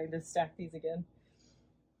feel like trying to stack these again.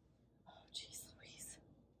 Oh, jeez Louise.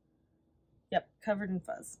 Yep, covered in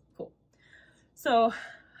fuzz. Cool. So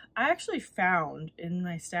I actually found in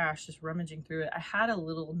my stash, just rummaging through it, I had a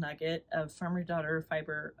little nugget of Farmer Daughter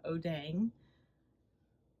Fiber Oh Dang.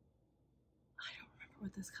 I don't remember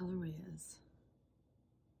what this colorway is.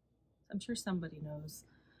 I'm sure somebody knows.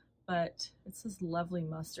 But it's this lovely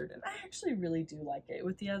mustard, and I actually really do like it.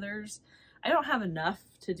 With the others, I don't have enough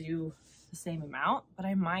to do the same amount, but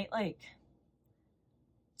I might like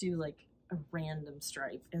do like a random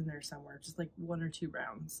stripe in there somewhere, just like 1 or 2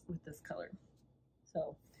 rounds with this color.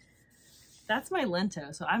 So that's my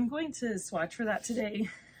Lento. So I'm going to swatch for that today.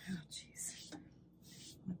 Oh jeez,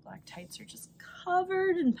 my black tights are just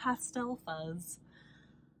covered in pastel fuzz.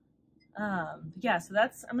 Yeah, so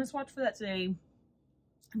that's, I'm gonna swatch for that today.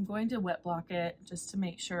 I'm going to wet block it just to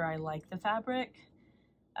make sure I like the fabric.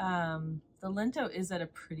 The Lento is at a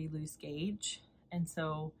pretty loose gauge, and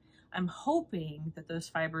so I'm hoping that those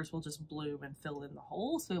fibers will just bloom and fill in the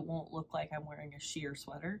hole so it won't look like I'm wearing a sheer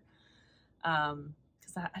sweater,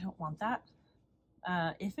 because I don't want that.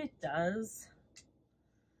 If it does,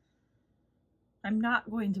 I'm not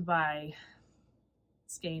going to buy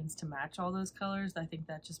skeins to match all those colors. I think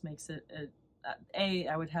that just makes it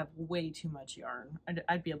I would have way too much yarn.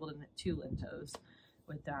 I'd be able to knit 2 Lentos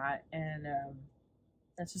with that, and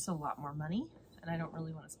that's just a lot more money, and I don't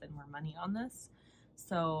really want to spend more money on this.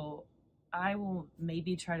 So I will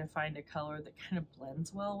maybe try to find a color that kind of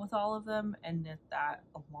blends well with all of them and knit that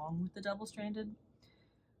along with the double-stranded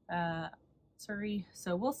Surrey.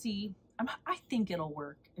 So we'll see. I think it'll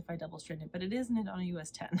work if I double-strand it, but it is knit on a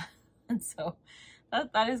US 10, and so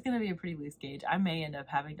that is going to be a pretty loose gauge. I may end up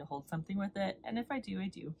having to hold something with it, and if I do, I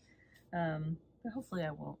do. But hopefully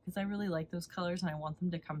I won't, because I really like those colors and I want them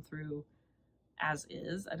to come through as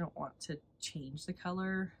is. I don't want to change the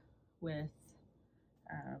color with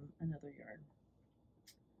another yarn.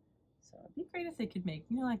 So it'd be great if they could make,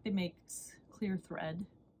 you know, like they make clear thread.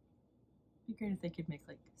 It'd be great if they could make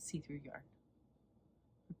like see-through yarn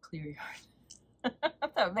or clear yarn.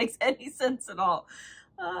 If that makes any sense at all.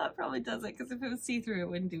 It probably doesn't, because if it was see-through, it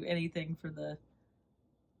wouldn't do anything for the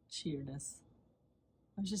sheerness.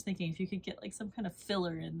 I was just thinking if you could get like some kind of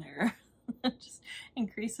filler in there, it just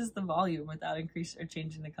increases the volume without increasing or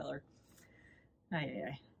changing the color.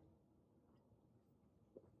 Aye.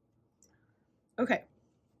 Okay.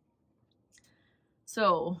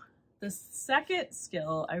 So the second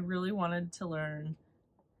skill I really wanted to learn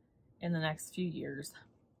in the next few years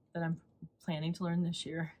that I'm planning to learn this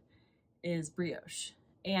year is brioche.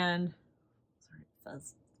 And sorry,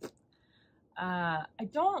 fuzz. I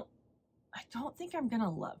don't think I'm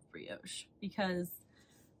gonna love brioche because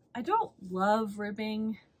I don't love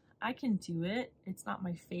ribbing. I can do it. It's not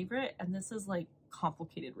my favorite, and this is like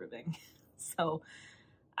complicated ribbing. So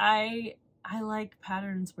I like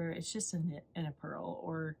patterns where it's just a knit and a purl,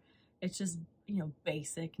 or it's just, you know,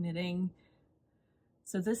 basic knitting.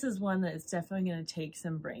 So this is one that is definitely going to take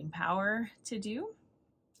some brain power to do,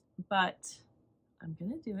 but I'm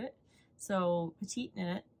going to do it. So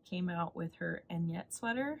PetiteKnit came out with her Agnete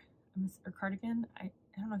sweater or cardigan. I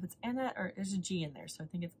don't know if it's Agnete or there's a G in there, so I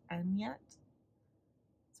think it's Agnete.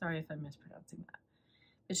 Sorry if I'm mispronouncing that.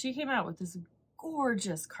 But she came out with this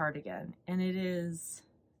gorgeous cardigan, and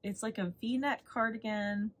it's like a V-neck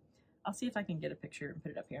cardigan. I'll see if I can get a picture and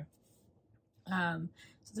put it up here. So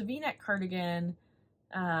it's a V-neck cardigan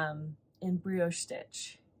in brioche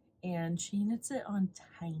stitch, and she knits it on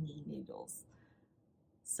tiny needles.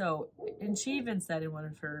 So, and she even said in one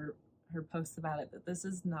of her posts about it that this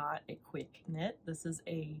is not a quick knit. This is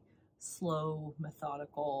a slow,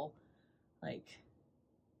 methodical, like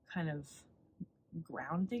kind of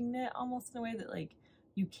grounding knit almost, in a way that like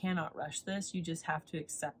you cannot rush this. You just have to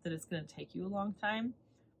accept that it's going to take you a long time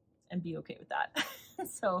and be okay with that.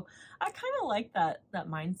 So I kind of like that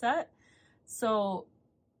mindset. So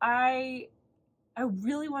I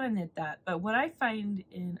really want to knit that, but what I find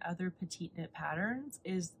in other PetiteKnit patterns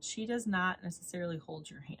is she does not necessarily hold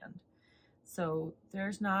your hand. So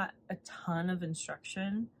there's not a ton of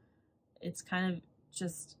instruction. It's kind of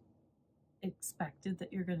just expected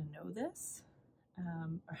that you're going to know this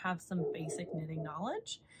or have some basic knitting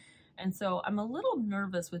knowledge. And so I'm a little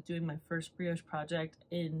nervous with doing my first brioche project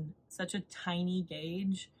in such a tiny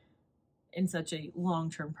gauge in such a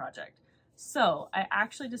long-term project. So I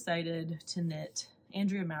actually decided to knit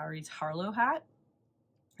Andrea Mowrey's Harlow hat,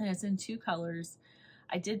 and it's in 2 colors.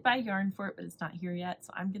 I did buy yarn for it, but it's not here yet,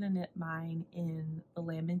 so I'm gonna knit mine in the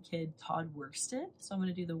Lamb & Kid Todd worsted. So I'm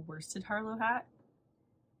gonna do the worsted Harlow hat.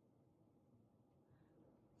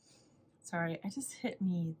 Sorry, it just hit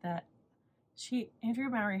me that Andrea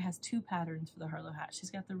Mowrey has 2 patterns for the Harlow hat. She's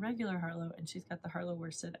got the regular Harlow and she's got the Harlow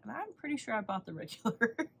worsted, and I'm pretty sure I bought the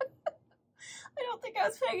regular. I don't think I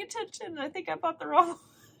was paying attention. I think I bought the wrong one.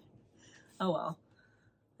 Oh well,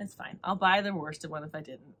 it's fine. I'll buy the worsted one if I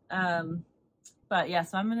didn't. But yeah,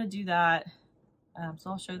 so I'm gonna do that. So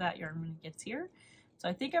I'll show that yarn when it gets here. So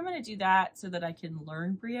I think I'm gonna do that so that I can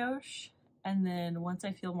learn brioche, and then once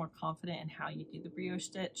I feel more confident in how you do the brioche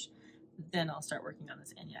stitch, then I'll start working on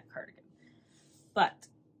this Agnete cardigan. But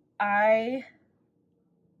I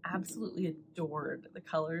absolutely adored the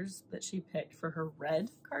colors that she picked for her red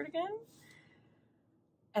cardigan.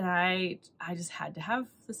 And I just had to have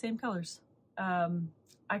the same colors.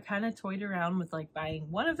 I kind of toyed around with like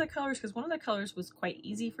buying one of the colors, because one of the colors was quite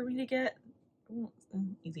easy for me to get.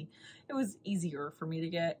 It was easier for me to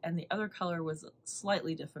get, and the other color was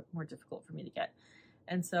slightly more difficult for me to get.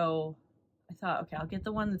 And so I thought, okay, I'll get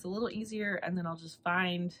the one that's a little easier, and then I'll just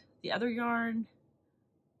find the other yarn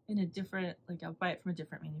in a different, like I'll buy it from a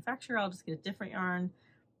different manufacturer. I'll just get a different yarn.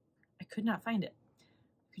 I could not find it.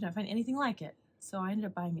 I could not find anything like it. So I ended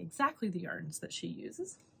up buying exactly the yarns that she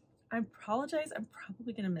uses. I apologize. I'm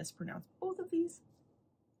probably going to mispronounce both of these.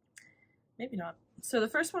 Maybe not. So the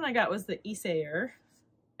first one I got was the Isabell,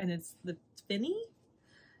 and it's the Finny.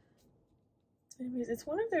 Anyways, it's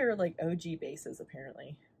one of their like OG bases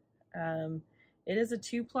apparently. It is a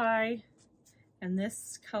 2-ply, and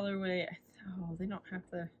this colorway, oh, they don't have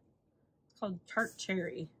the, it's called Tart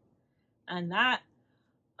Cherry, and that,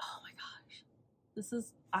 oh my gosh, this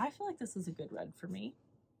is, I feel like this is a good red for me.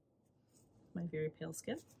 My very pale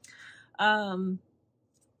skin.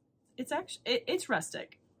 It's actually, it's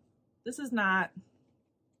rustic. This is not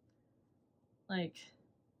like,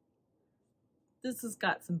 this has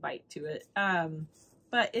got some bite to it.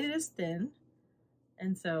 But it is thin.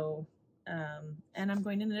 And so, and I'm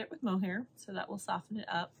going to knit it with mohair, so that will soften it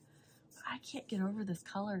up. But I can't get over this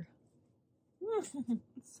color. It's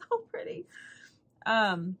so pretty.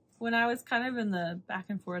 When I was kind of in the back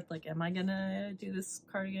and forth, like, am I gonna do this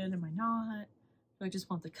cardigan? Am I not? Do I just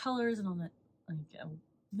want the colors and all that, like,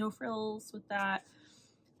 no frills with that?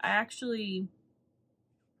 I actually,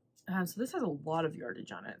 so this has a lot of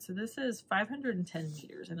yardage on it. So this is 510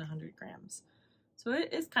 meters and 100 grams. So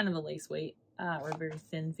it is kind of a lace weight, or very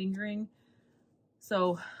thin fingering.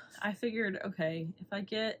 So I figured, okay, if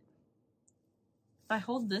I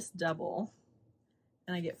hold this double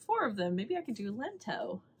and I get 4 of them, maybe I could do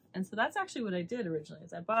Lento. And so that's actually what I did originally,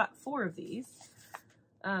 is I bought 4 of these,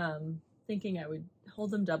 thinking I would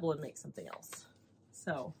hold them double and make something else.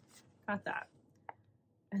 So got that.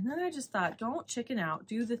 And then I just thought, don't chicken out,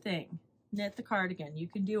 do the thing. Knit the cardigan, you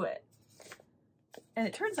can do it. And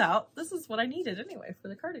it turns out this is what I needed anyway for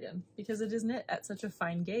the cardigan, because it is knit at such a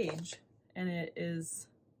fine gauge, and it is,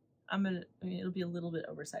 it'll be a little bit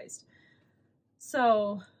oversized.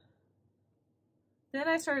 So then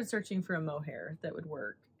I started searching for a mohair that would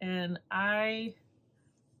work, and I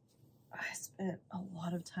spent a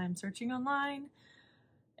lot of time searching online,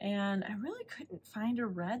 and I really couldn't find a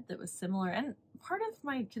red that was similar. And part of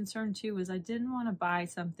my concern too was I didn't want to buy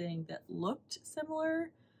something that looked similar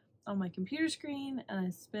on my computer screen, and I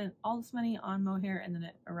spent all this money on mohair, and then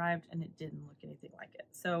it arrived and it didn't look anything like it.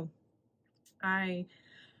 So I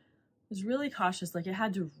was really cautious, like it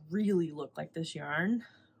had to really look like this yarn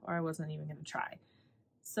or I wasn't even going to try.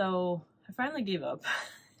 So I finally gave up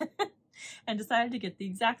and decided to get the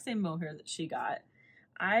exact same mohair that she got.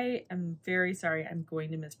 I am very sorry, I'm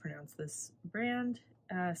going to mispronounce this brand,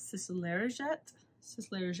 Sislerjet.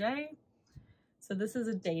 So this is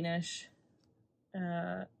a Danish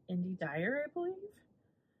indie dyer, I believe.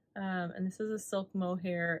 And this is a silk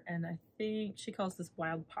mohair, and I think she calls this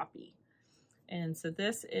Wild Poppy. And so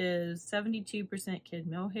this is 72% kid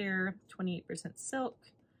mohair, 28% silk.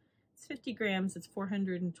 It's 50 grams, it's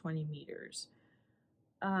 420 meters.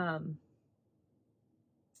 I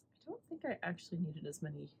don't think I actually needed as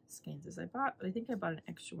many skeins as I bought, but I think I bought an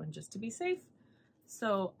extra one just to be safe.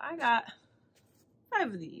 So I got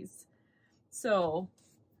 5 of these. So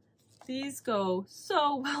these go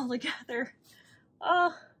so well together.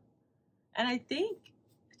 And I think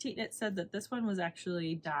PetiteKnit said that this one was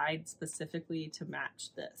actually dyed specifically to match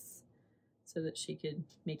this so that she could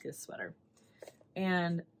make this sweater.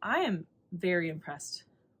 And I am very impressed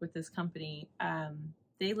with this company.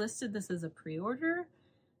 They listed this as a pre-order,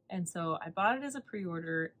 and so I bought it as a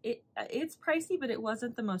pre-order. It's pricey, but it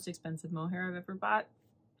wasn't the most expensive mohair I've ever bought.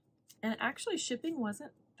 And actually shipping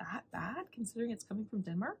wasn't that bad considering it's coming from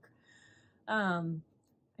Denmark. I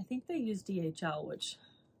think they use DHL, which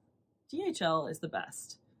DHL is the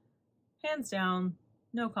best. Hands down,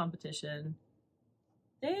 no competition.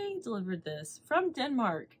 They delivered this from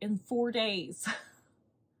Denmark in 4 days.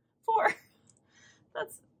 4.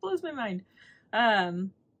 That blows my mind.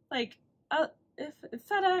 If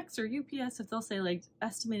FedEx or UPS, if they'll say like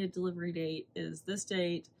estimated delivery date is this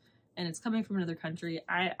date and it's coming from another country,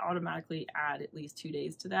 I automatically add at least 2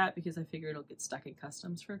 days to that because I figure it'll get stuck in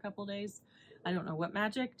customs for a couple days. I don't know what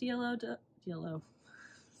magic DLO.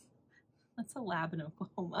 That's a lab in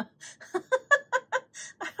Oklahoma.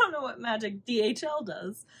 I don't know what magic DHL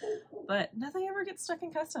does, but nothing ever gets stuck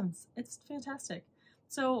in customs. It's fantastic.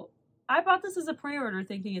 So I bought this as a pre-order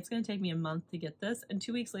thinking it's going to take me a month to get this, and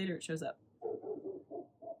 2 weeks later it shows up.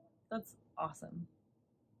 That's awesome.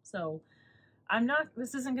 So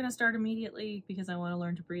this isn't going to start immediately because I want to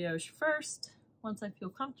learn to brioche first. Once I feel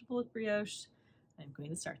comfortable with brioche, I'm going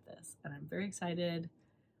to start this, and I'm very excited.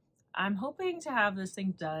 I'm hoping to have this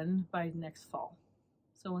thing done by next fall.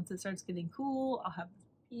 So once it starts getting cool, I'll have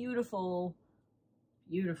beautiful,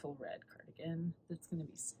 beautiful red cardigan that's going to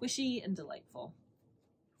be squishy and delightful.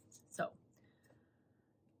 So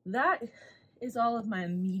that is all of my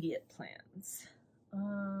immediate plans.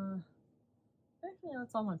 Yeah,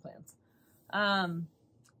 that's all my plans.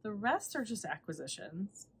 The rest are just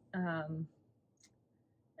acquisitions. And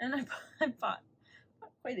I bought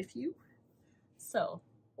quite a few. So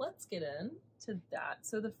let's get into that.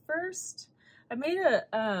 So the first, I made a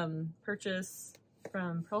purchase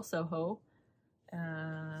from Purl Soho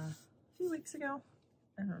a few weeks ago.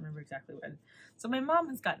 I don't remember exactly when. So my mom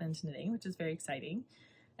has gotten into knitting, which is very exciting.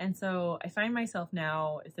 And so I find myself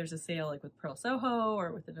now, if there's a sale like with Purl Soho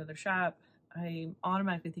or with another shop, I'm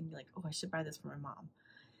automatically thinking like, oh, I should buy this for my mom.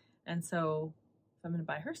 And so if I'm going to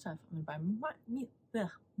buy her stuff, I'm going to buy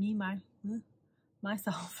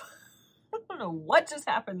myself. I don't know what just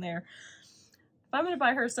happened there. If I'm going to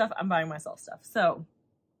buy her stuff, I'm buying myself stuff. So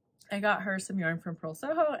I got her some yarn from Purl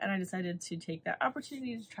Soho, and I decided to take that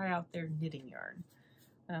opportunity to try out their knitting yarn,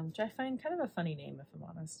 which I find kind of a funny name, if I'm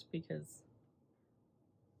honest, because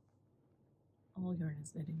all yarn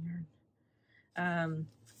is knitting yarn.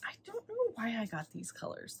 I don't know why I got these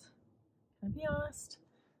colors. Can I be honest?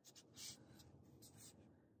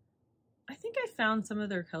 I think I found some of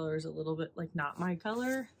their colors a little bit like not my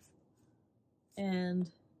color. And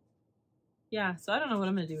yeah, so I don't know what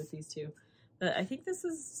I'm going to do with these two. But I think this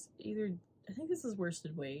is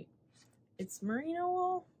worsted weight. It's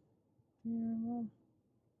merino wool.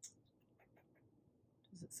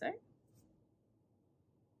 Does it say?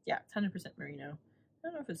 Yeah, 100% merino. I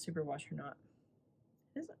don't know if it's superwash or not.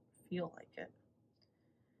 It doesn't feel like it.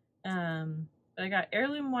 But I got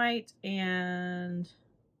heirloom white and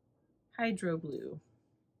hydro blue.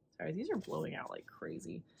 Sorry, these are blowing out like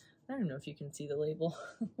crazy. I don't know if you can see the label.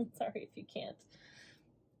 Sorry if you can't.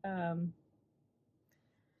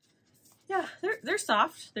 Yeah, they're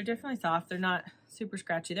soft. They're definitely soft. They're not super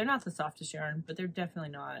scratchy. They're not the softest yarn, but they're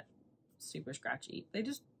definitely not super scratchy. They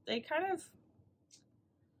kind of,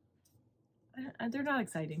 they're not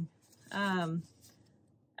exciting. And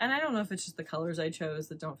I don't know if it's just the colors I chose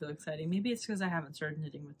that don't feel exciting. Maybe it's because I haven't started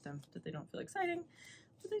knitting with them that they don't feel exciting,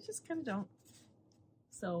 but they just kind of don't.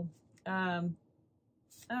 So, I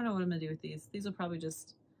don't know what I'm gonna do with these. These will probably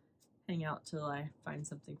just hang out till I find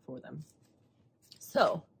something for them.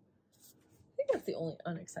 So, I think that's the only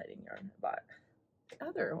unexciting yarn I bought. The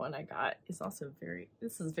other one I got is also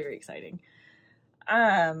this is very exciting.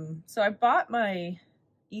 So I bought my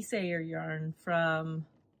Isabell yarn from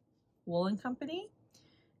Wool & Company,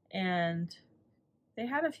 and they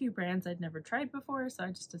had a few brands I'd never tried before, so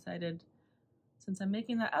I just decided, since I'm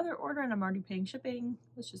making that other order and I'm already paying shipping,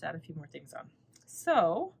 let's just add a few more things on.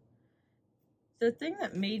 So the thing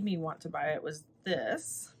that made me want to buy it was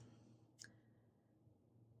this.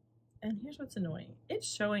 And here's what's annoying. It's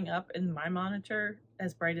showing up in my monitor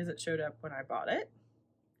as bright as it showed up when I bought it,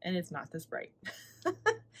 and it's not this bright.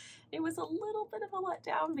 It was a little bit of a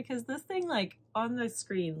letdown because this thing, like, on the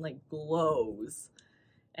screen, like, glows.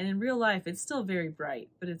 And in real life, it's still very bright,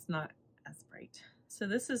 but it's not as bright. So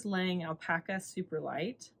this is Lang Alpaca Super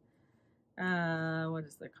Light. What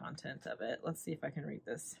is the content of it? Let's see if I can read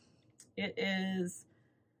this. It is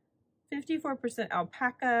 54%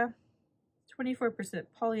 alpaca, 24%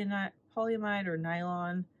 polyamide or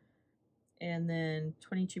nylon, and then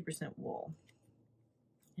 22% wool.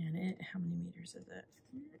 And how many meters is it?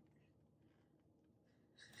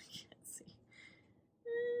 I can't see.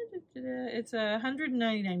 It's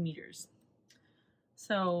 199 meters.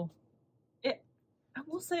 So I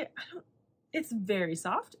will say, it's very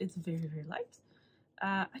soft. It's very, very light.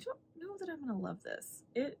 I don't know that I'm gonna love this.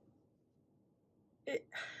 I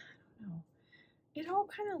don't know. It all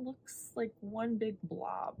kind of looks like one big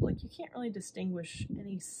blob. Like, you can't really distinguish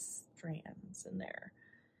any strands in there.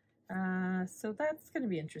 So that's going to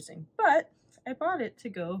be interesting. But I bought it to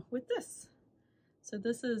go with this. So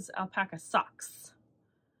this is alpaca socks.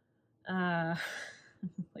 I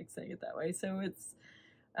like saying it that way. So it's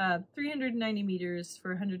 390 meters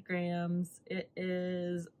for 100 grams. It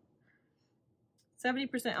is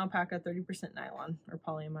 70% alpaca, 30% nylon or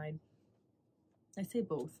polyamide. I say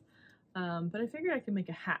both. But I figured I could make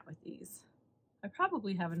a hat with these. I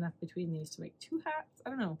probably have enough between these to make 2 hats. I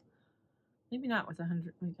don't know. Maybe not with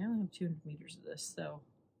 100. Like, I only have 200 meters of this, so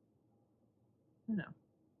I don't know.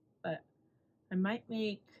 But I might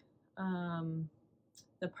make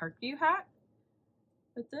the Parkview hat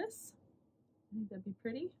with this. I think that'd be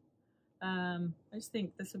pretty. I just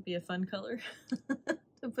think this would be a fun color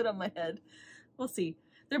to put on my head. We'll see.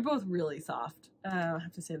 They're both really soft. I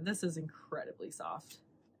have to say, this is incredibly soft.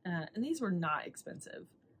 And these were not expensive.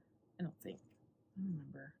 I don't think. I don't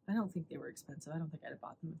remember. I don't think they were expensive. I don't think I'd have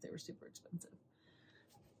bought them if they were super expensive.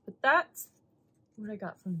 But that's what I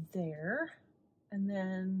got from there. And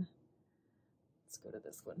then let's go to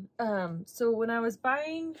this one. So when I was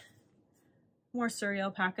buying more Surrey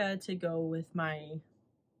alpaca to go with my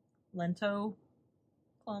Lento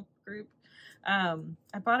clump group, I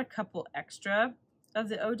bought a couple extra of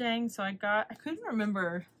the Odang. So I couldn't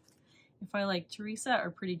remember if I like Teresa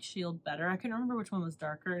or Pretty Shield better. I couldn't remember which one was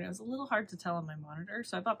darker, and it was a little hard to tell on my monitor,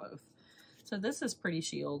 so I bought both. So this is Pretty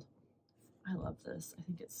Shield. I love this. I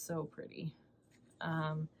think it's so pretty.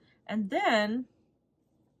 And then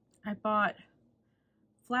I bought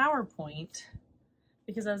Flower Point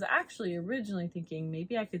because I was actually originally thinking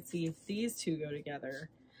maybe I could see if these two go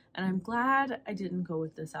together. And I'm glad I didn't go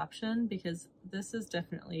with this option because this is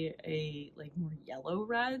definitely a like more yellow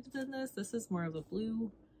red than this. This is more of a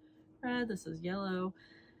blue red, this is yellow.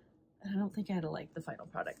 I don't think I had to like the final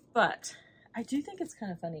product, but I do think it's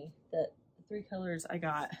kind of funny that the 3 colors I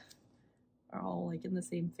got are all like in the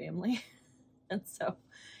same family. And so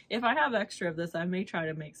if I have extra of this, I may try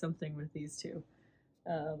to make something with these two.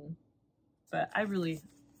 But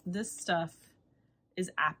this stuff is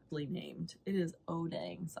aptly named. It is oh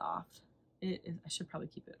dang soft. It is, I should probably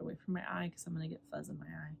keep it away from my eye because I'm gonna get fuzz in my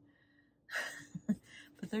eye.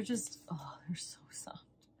 But they're just, oh, they're so soft.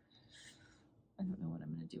 I don't know what I'm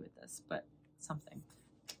going to do with this, but something.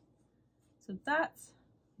 So that's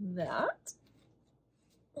that.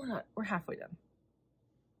 We're halfway done.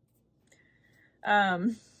 I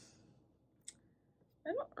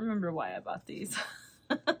don't remember why I bought these.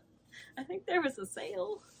 I think there was a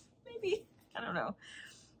sale, maybe. I don't know.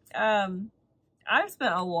 I've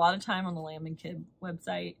spent a lot of time on the Lamb and Kid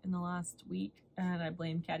website in the last week, and I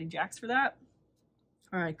blame Caddy Jacks for that.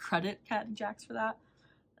 or I credit Cat Jacks for that.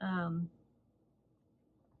 I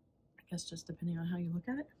guess just depending on how you look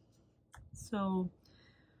at it. So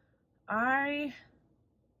I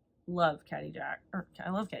love Caddy Jack, or I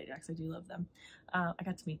love Caddy Jacks. I do love them. I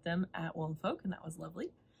got to meet them at Wool and Folk, and that was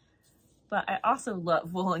lovely. But I also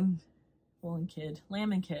love Lamb and Kid.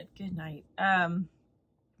 Good night.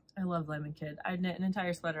 I love Lamb and Kid. I knit an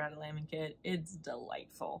entire sweater out of Lamb and Kid. It's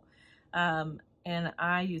delightful. And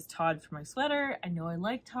I use Todd for my sweater. I know I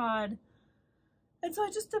like Todd. And so I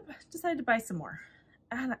just decided to buy some more.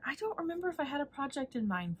 And I don't remember if I had a project in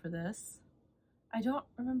mind for this. I don't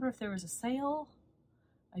remember if there was a sale.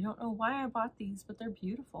 I don't know why I bought these, but they're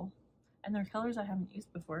beautiful. And they're colors I haven't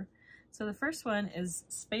used before. So the first one is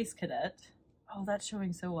Space Cadet. Oh, that's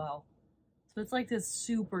showing so well. So it's like this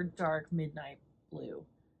super dark midnight blue.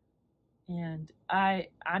 And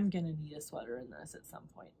I'm gonna need a sweater in this at some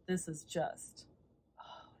point. This is just,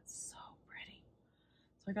 oh, it's so pretty.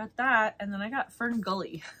 So I got that, and then I got Fern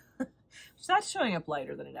Gully. Which that's showing up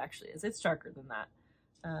lighter than it actually is. It's darker than that.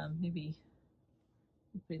 Maybe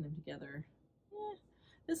putting them together.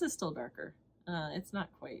 This is still darker. It's not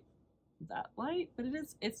quite that light, but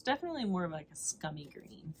it's definitely more of like a scummy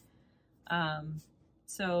green.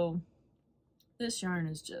 So this yarn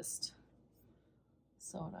is just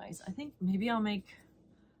so nice. I think maybe I'll make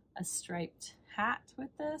a striped hat with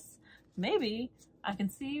this. Maybe I can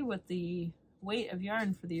see what the weight of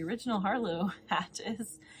yarn for the original Harlow hat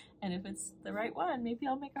is, and if it's the right one, maybe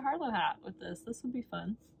I'll make a Harlow hat with this. This would be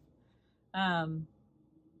fun.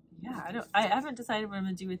 Yeah, I haven't decided what I'm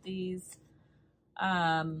gonna do with these.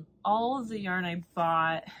 All of the yarn I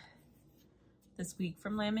bought this week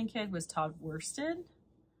from Lamb and Kid was Todd worsted,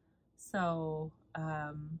 so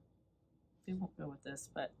they won't go with this,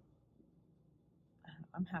 but I don't know,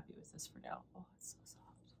 I'm happy with this for now. Oh, it's so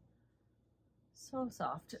soft. So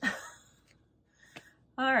soft.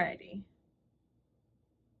 Alrighty.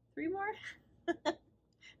 3 more?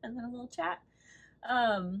 And then a little chat.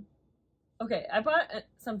 Okay, I bought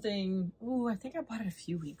something, ooh, I think I bought it a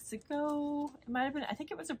few weeks ago. It might have been, I think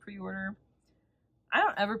it was a pre-order. I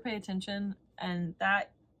don't ever pay attention, and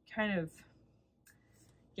that kind of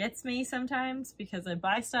gets me sometimes because I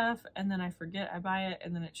buy stuff and then I forget I buy it,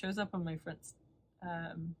 and then it shows up on my front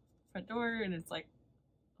door, and it's like,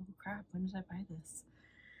 oh crap, when did I buy this?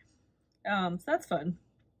 So that's fun.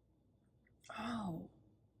 Oh.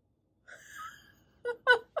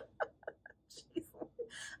 Jeez.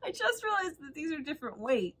 I just realized that these are different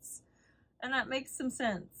weights, and that makes some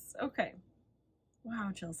sense. Okay.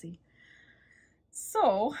 Wow, Chelsea.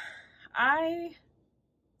 So, I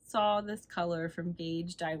saw this color from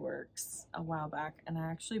Gauge Dye Works a while back, and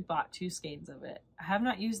I actually bought 2 skeins of it. I have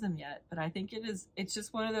not used them yet, but I think it's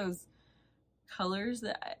just one of those colors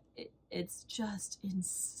that it's just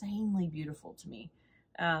insanely beautiful to me.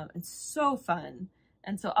 It's so fun.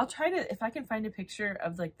 And so I'll try to, if I can find a picture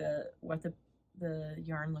of like what the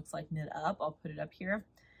yarn looks like knit up, I'll put it up here.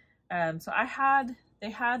 So they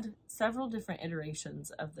had several different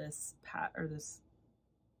iterations of this this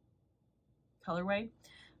colorway.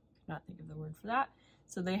 I cannot think of the word for that.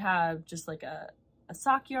 So they have just like a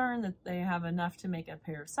sock yarn that they have enough to make a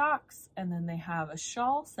pair of socks, and then they have a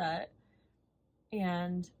shawl set.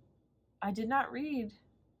 And I did not read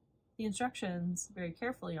the instructions very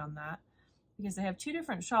carefully on that, because they have 2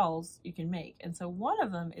 different shawls you can make. And so one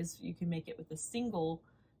of them is you can make it with a single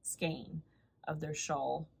skein of their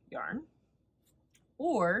shawl yarn,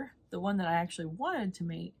 or the one that I actually wanted to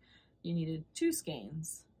make, you needed 2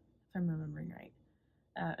 skeins, if I'm remembering right.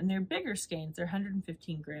 And they're bigger skeins, they're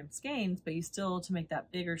 115 gram skeins, but you still, to make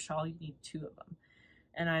that bigger shawl, you need 2 of them.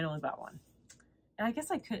 And I'd only bought 1. And I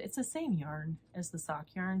guess I could, it's the same yarn as the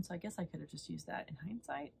sock yarn, so I guess I could have just used that in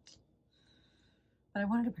hindsight. But I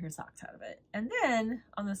wanted a pair of socks out of it. And then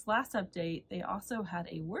on this last update, they also had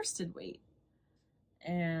a worsted weight,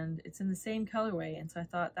 and it's in the same colorway. And so I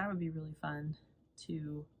thought that would be really fun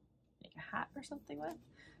to make a hat or something with.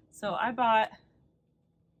 So I bought,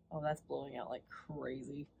 oh, that's blowing out like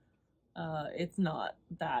crazy. It's not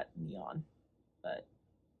that neon, but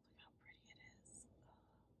look how pretty it is.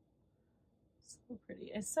 So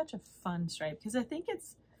pretty. It's such a fun stripe, because I think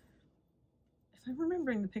it's, if I'm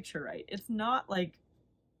remembering the picture right, it's not like,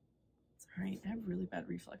 sorry, I have really bad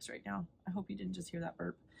reflex right now. I hope you didn't just hear that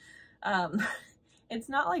burp. It's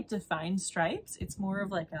not like defined stripes. It's more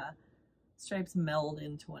of like a stripes meld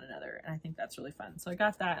into one another. And I think that's really fun. So I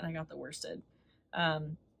got that, and I got the worsted.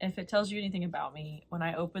 If it tells you anything about me, when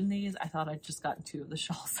I opened these, I thought I'd just gotten 2 of the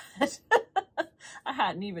shawl set. I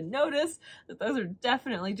hadn't even noticed that those are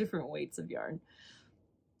definitely different weights of yarn.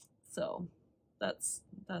 So that's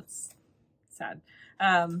sad.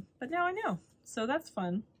 But now I know. So that's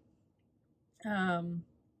fun.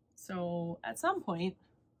 So at some point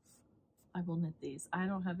I will knit these. I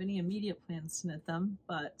don't have any immediate plans to knit them,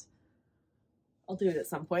 but I'll do it at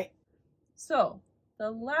some point. So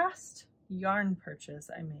the last yarn purchase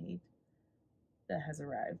I made that has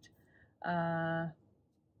arrived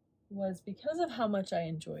was because of how much I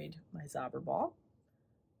enjoyed my Zauberball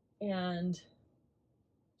and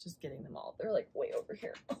just getting them all. They're like way over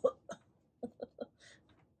here.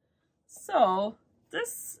 So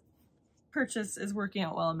this purchase is working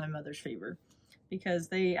out well in my mother's favor because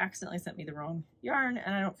they accidentally sent me the wrong yarn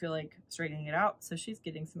and I don't feel like straightening it out, so she's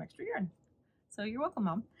getting some extra yarn. So you're welcome,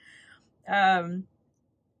 Mom.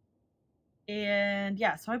 And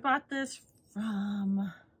yeah, so I bought this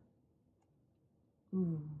from,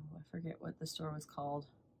 I forget what the store was called.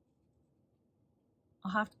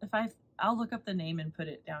 I'll look up the name and put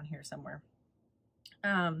it down here somewhere.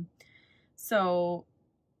 So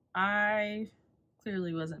I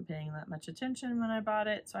clearly wasn't paying that much attention when I bought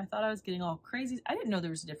it, so I thought I was getting all crazy. I didn't know there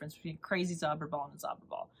was a difference between crazy Zauberball and a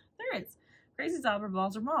Zauberball. There is. Crazy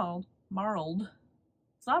Zauberballs are marled.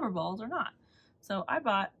 Zauberballs are not. So I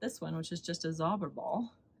bought this one, which is just a Zauberball.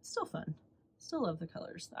 It's still fun. Still love the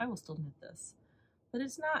colors. I will still knit this. But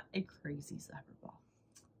it's not a crazy Zauberball.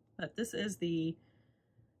 But this is the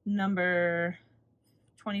number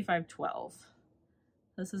 2512.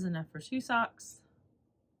 This is enough for 2 socks.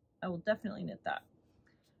 I will definitely knit that.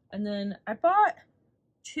 And then I bought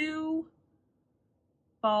 2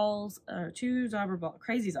 balls, or 2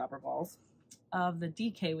 crazy Zauberballs of the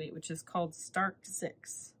DK weight, which is called Stark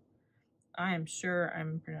 6. I am sure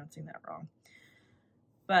I'm pronouncing that wrong.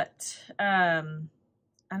 But, and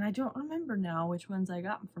I don't remember now which ones I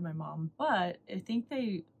got from my mom, but I think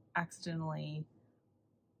they accidentally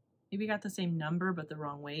maybe got the same number but the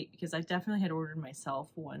wrong weight, because I definitely had ordered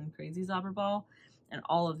myself 1 crazy Zauberball, and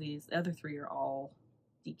all of these, the other 3 are all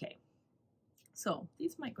DK. So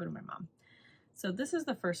these might go to my mom. So this is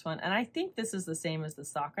the first one, and I think this is the same as the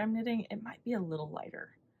sock I'm knitting. It might be a little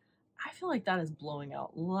lighter. I feel like that is blowing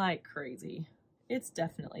out like crazy. It's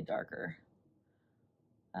definitely darker.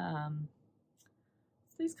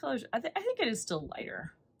 These colors, I think it is still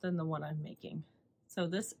lighter than the one I'm making. So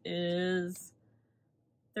this is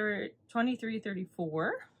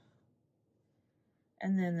 2334.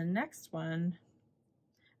 And then the next one,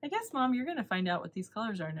 I guess, Mom, you're gonna find out what these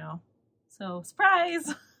colors are now. So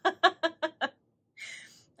surprise!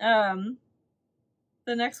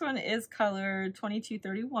 The next one is color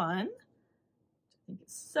 2231. I think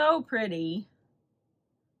it's so pretty.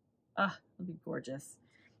 Ah, it'll be gorgeous.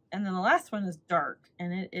 And then the last one is dark,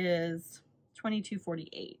 and it is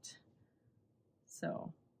 2248.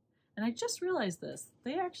 So, and I just realized this.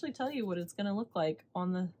 They actually tell you what it's going to look like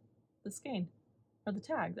on the skein, or the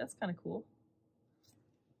tag. That's kind of cool.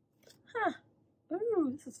 Huh.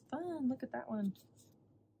 Ooh, this is fun. Look at that one.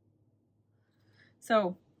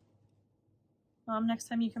 So, Mom, next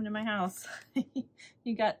time you come to my house,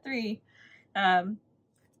 you got 3.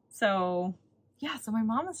 So, yeah, so my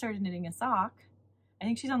mom has started knitting a sock. I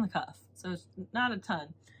think she's on the cuff, so it's not a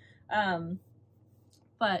ton.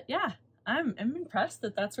 But yeah, I'm impressed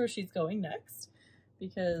that that's where she's going next,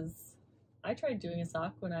 because I tried doing a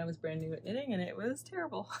sock when I was brand new at knitting and it was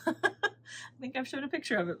terrible. I think I've showed a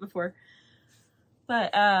picture of it before.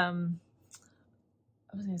 But I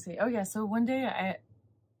was gonna say, oh yeah, so one day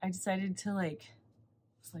I decided to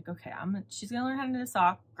okay, she's gonna learn how to knit a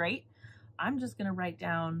sock, great. I'm just gonna write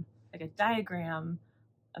down like a diagram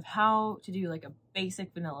of how to do like a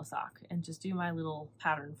basic vanilla sock and just do my little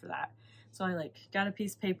pattern for that. So I got a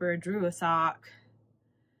piece of paper, drew a sock,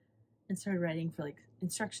 and started writing for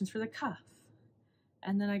instructions for the cuff.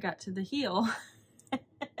 And then I got to the heel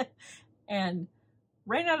and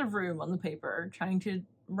ran out of room on the paper trying to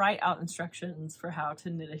write out instructions for how to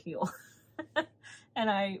knit a heel. And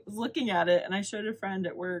I was looking at it and I showed a friend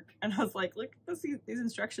at work and I was like, look at these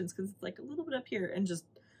instructions, because it's a little bit up here and just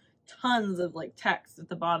tons of text at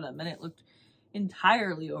the bottom, and it looked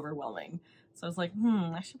entirely overwhelming. So I was like,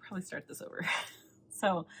 I should probably start this over.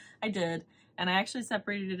 So I did, and I actually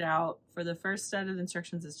separated it out. For the first set of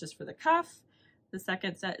instructions is just for the cuff, the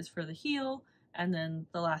second set is for the heel, and then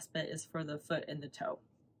the last bit is for the foot and the toe.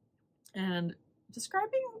 And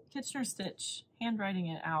describing Kitchener stitch, handwriting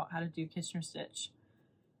it out, how to do Kitchener stitch,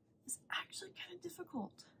 is actually kind of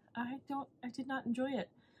difficult. I did not enjoy it.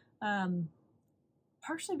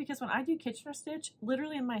 Partially because when I do Kitchener stitch,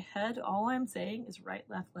 literally in my head, all I'm saying is right,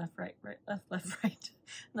 left, left, right, right, left, left, right.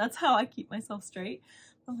 And that's how I keep myself straight.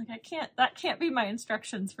 I'm like, that can't be my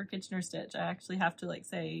instructions for Kitchener stitch. I actually have to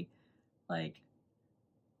say,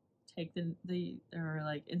 take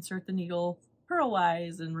insert the needle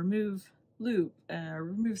purlwise and remove, loop,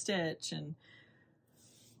 remove stitch, and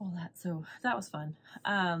all that. So that was fun.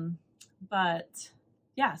 But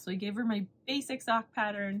yeah, so I gave her my basic sock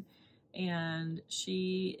pattern, and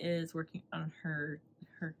she is working on her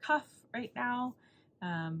cuff right now,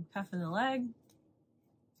 cuff in the leg.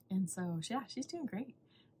 And so yeah, she's doing great.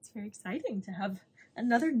 It's very exciting to have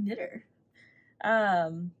another knitter.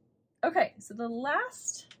 Okay, so the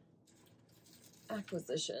last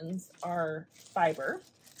acquisitions are fiber,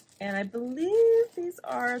 and I believe these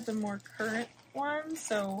are the more current ones.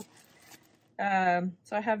 So so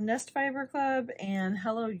I have Nest Fiber Club and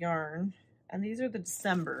Hello Yarn, and these are the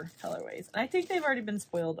December colorways. And I think they've already been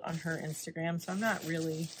spoiled on her Instagram, so I'm not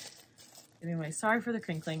really, anyway, sorry for the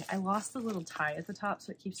crinkling. I lost the little tie at the top,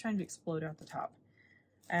 so it keeps trying to explode out the top.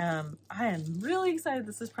 I am really excited.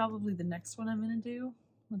 This is probably the next one I'm gonna do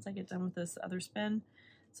once I get done with this other spin.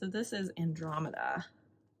 So this is Andromeda.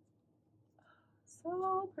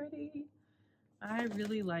 So pretty. I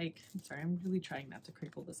really like, I'm sorry, I'm really trying not to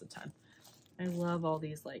crinkle this a ton. I love all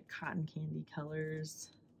these like cotton candy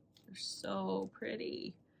colors. They're so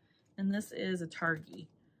pretty. And this is a Targi.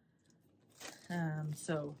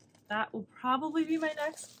 So that will probably be my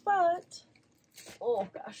next, but oh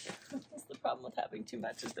gosh, that's the problem with having too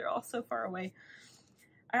much, is they're all so far away.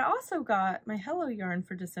 I also got my Hello yarn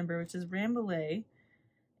for December, which is Rambouillet,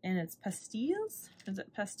 and it's pastilles. Is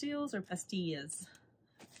it pastilles or pastilles?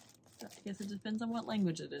 I guess it depends on what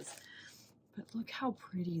language it is. But look how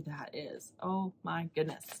pretty that is. Oh my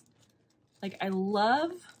goodness. Like, I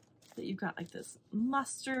love that you've got like this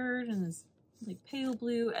mustard and this like pale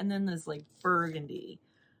blue and then this like burgundy.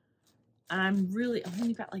 And I'm really, oh,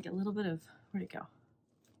 you've got like a little bit of, where'd it go?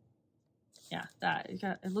 Yeah, that,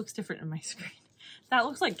 it looks different in my screen. That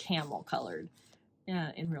looks like camel colored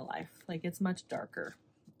in real life. Like, it's much darker.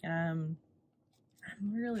 I'm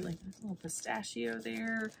really like, there's a little pistachio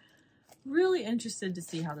there. Really interested to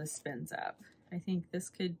see how this spins up. I think this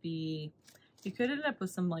could be, you could end up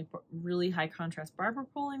with some like really high contrast barber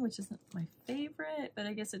pulling, which isn't my favorite, but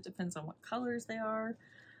I guess it depends on what colors they are.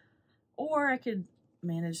 Or I could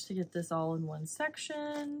manage to get this all in one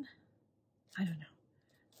section. I don't know.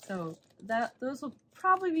 So those will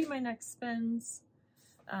probably be my next spins,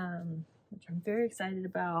 which I'm very excited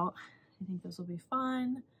about. I think those will be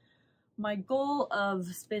fun. My goal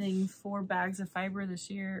of spinning 4 bags of fiber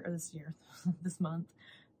this month,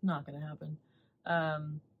 not gonna happen.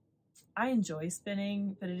 I enjoy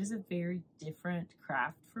spinning, but it is a very different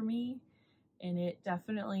craft for me, and it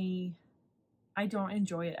definitely, I don't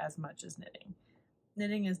enjoy it as much as knitting.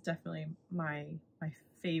 Knitting is definitely my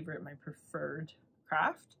favorite, my preferred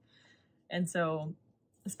craft. And so,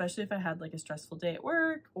 especially if I had like a stressful day at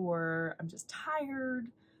work or I'm just tired,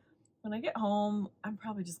 when I get home, I'm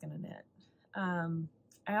probably just gonna knit.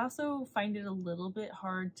 I also find it a little bit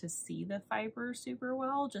hard to see the fiber super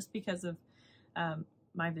well just because of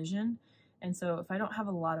my vision. And so if I don't have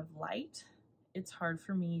a lot of light, it's hard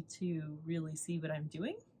for me to really see what I'm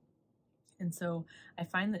doing. And so I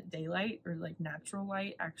find that daylight or like natural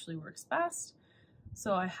light actually works best.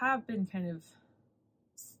 So I have been kind of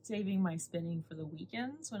saving my spinning for the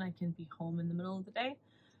weekends when I can be home in the middle of the day.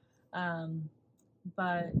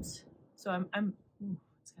 But so I'm ooh,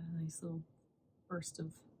 it's got a nice little burst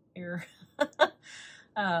of air.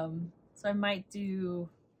 So I might do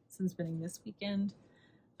some spinning this weekend,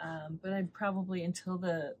 but I probably, until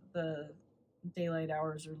the daylight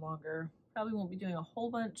hours are longer, probably won't be doing a whole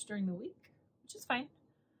bunch during the week, which is fine.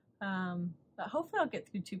 But hopefully I'll get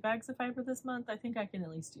through 2 bags of fiber this month. I think I can at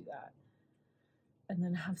least do that. And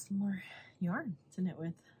then have some more yarn to knit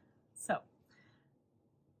with. So,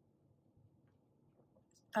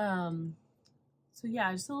 so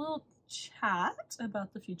yeah, just a little chat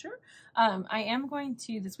about the future. I am going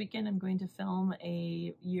to, this weekend, I'm going to film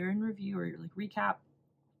a year in review or like recap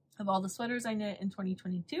of all the sweaters I knit in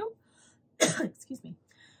 2022. Excuse me.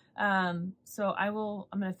 So I'm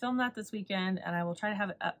going to film that this weekend, and I will try to have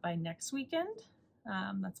it up by next weekend.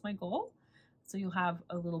 That's my goal. So you'll have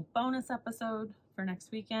a little bonus episode for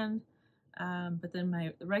next weekend. But then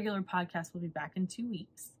the regular podcast will be back in 2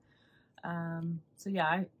 weeks. So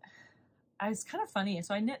yeah, it's kind of funny.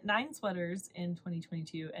 So I knit 9 sweaters in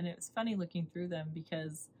 2022, and it was funny looking through them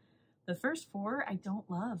because the first 4 I don't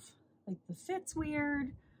love. Like, the fit's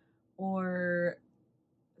weird, or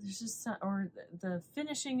there's just not, or the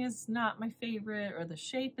finishing is not my favorite, or the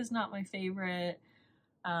shape is not my favorite.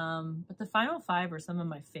 But the final 5 are some of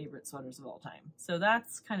my favorite sweaters of all time. So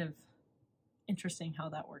that's kind of interesting how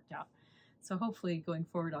that worked out. So hopefully going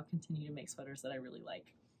forward, I'll continue to make sweaters that I really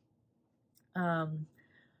like.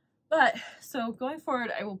 But so going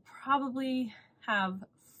forward, I will probably have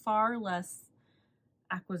far less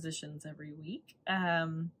acquisitions every week.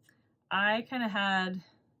 I kind of had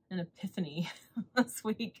an epiphany this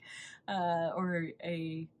week, yeah,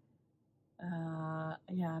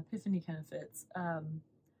 epiphany kind of fits.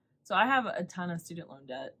 So I have a ton of student loan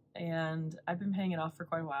debt, and I've been paying it off for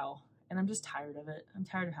quite a while, and I'm just tired of it. I'm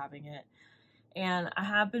tired of having it. And I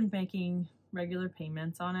have been making regular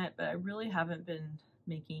payments on it, but I really haven't been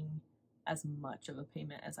making as much of a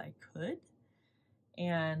payment as I could.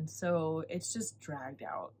 And so it's just dragged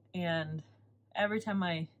out. And every time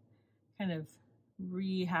I kind of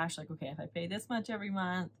rehash, like, okay, if I pay this much every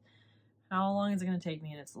month, how long is it going to take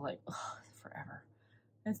me? And it's like, oh, forever.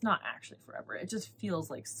 It's not actually forever. It just feels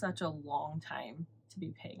like such a long time to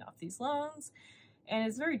be paying off these loans. And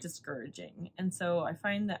it's very discouraging. And so I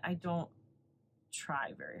find that I don't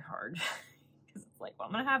try very hard because it's like, well,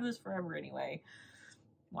 I'm going to have this forever anyway.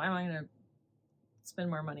 Why am I going to spend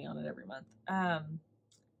more money on it every month?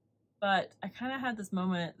 But I kind of had this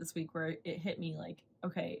moment this week where it hit me like,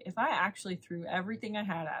 okay, if I actually threw everything I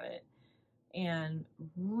had at it and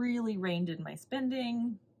really reined in my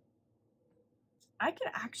spending, I could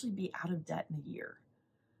actually be out of debt in a year.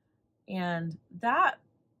 And that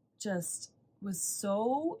just was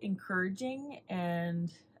so encouraging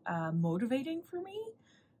and motivating for me.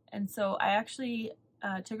 And so I actually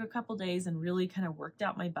took a couple days and really kind of worked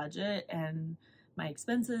out my budget and my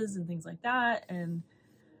expenses and things like that. And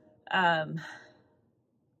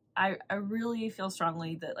I really feel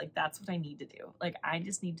strongly that like that's what I need to do. Like I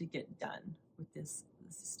just need to get done with this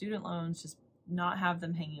student loans, just not have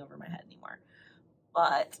them hanging over my head anymore.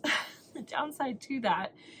 But the downside to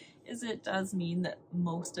that is it does mean that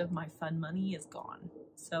most of my fun money is gone.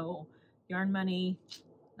 So yarn money,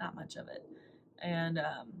 not much of it. And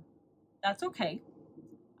that's okay.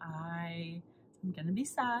 I'm going to be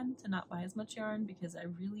sad to not buy as much yarn because I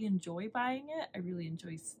really enjoy buying it. I really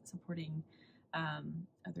enjoy supporting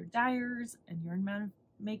other dyers and yarn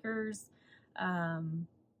makers.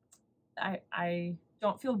 I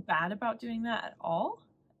don't feel bad about doing that at all.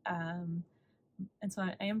 And so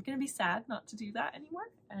I am going to be sad not to do that anymore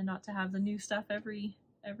and not to have the new stuff every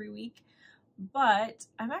week. But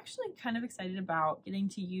I'm actually kind of excited about getting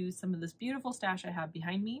to use some of this beautiful stash I have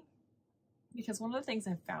behind me, because one of the things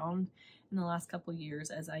I've found in the last couple of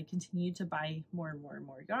years as I continue to buy more and more and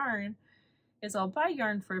more yarn is I'll buy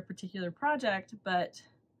yarn for a particular project, but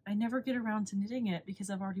I never get around to knitting it because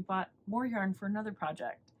I've already bought more yarn for another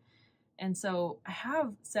project. And so I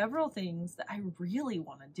have several things that I really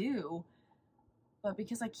want to do, but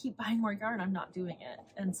because I keep buying more yarn, I'm not doing it.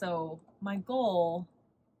 And so my goal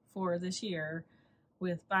for this year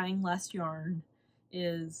with buying less yarn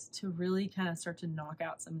is to really kind of start to knock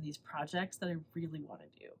out some of these projects that I really want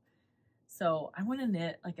to do. So I want to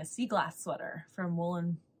knit like a sea glass sweater from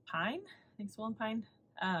Woolen Pine. I think it's Woolen Pine.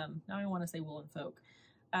 Now I want to say Woolen Folk.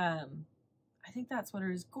 I think that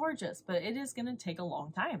sweater is gorgeous, but it is going to take a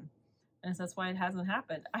long time. And so that's why it hasn't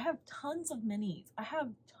happened. I have tons of minis. I have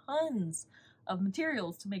tons of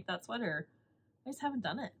materials to make that sweater. I just haven't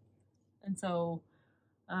done it. And so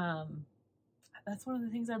that's one of the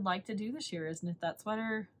things I'd like to do this year is knit that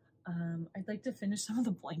sweater. I'd like to finish some of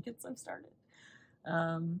the blankets I've started.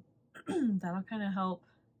 That'll kind of help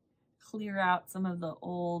clear out some of the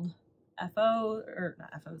old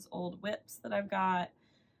old whips that I've got.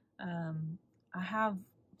 I have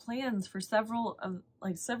plans for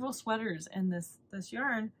several sweaters in this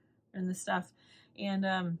yarn and this stuff,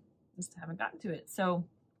 and just haven't gotten to it. So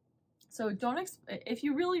don't if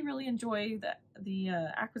you really enjoy the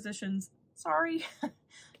acquisitions, sorry,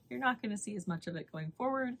 you're not going to see as much of it going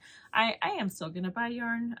forward. I am still going to buy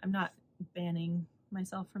yarn. I'm not banning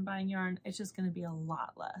myself from buying yarn. It's just going to be a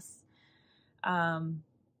lot less.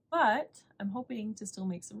 But I'm hoping to still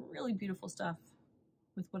make some really beautiful stuff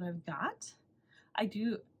with what I've got.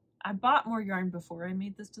 I bought more yarn before I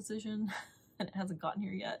made this decision and it hasn't gotten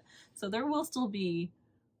here yet. So there will still be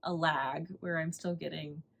a lag where I'm still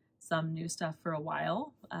getting some new stuff for a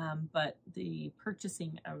while, but the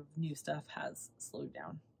purchasing of new stuff has slowed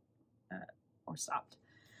down or stopped.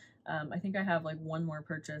 I think I have like one more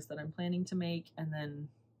purchase that I'm planning to make, and then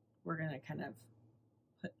we're going to kind of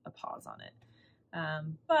put a pause on it.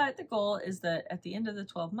 But the goal is that at the end of the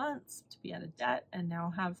 12 months to be out of debt and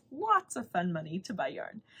now have lots of fun money to buy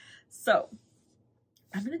yarn. So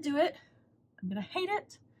I'm going to do it. I'm going to hate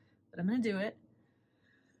it, but I'm going to do it.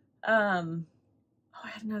 Oh, I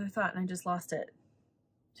had another thought and I just lost it.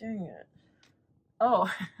 Dang it.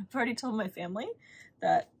 Oh, I've already told my family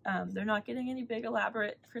that they're not getting any big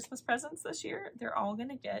elaborate Christmas presents this year. They're all going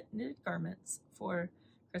to get knitted garments for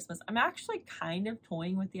Christmas. I'm actually kind of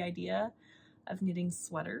toying with the idea of knitting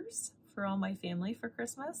sweaters for all my family for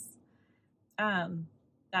Christmas.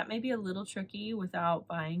 that may be a little tricky without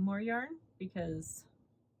buying more yarn because,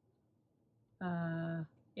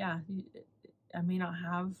 yeah, I may not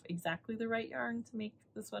have exactly the right yarn to make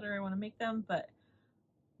the sweater I want to make them, but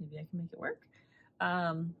maybe I can make it work.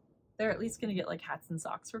 They're at least going to get like hats and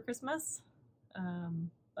socks for Christmas.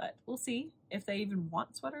 But we'll see if they even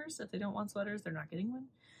want sweaters. If they don't want sweaters, they're not getting one.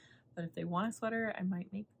 But if they want a sweater, I might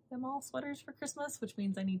make them all sweaters for Christmas, which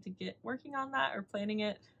means I need to get working on that or planning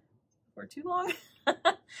it for too long.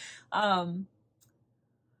 But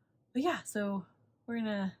yeah, so we're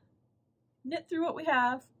gonna knit through what we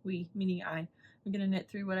have. We, meaning I'm gonna knit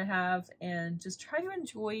through what I have and just try to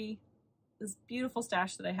enjoy this beautiful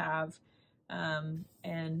stash that I have,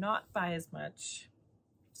 and not buy as much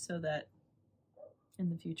so that in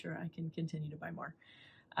the future I can continue to buy more.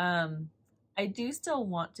 I do still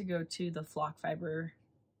want to go to the Flock Fiber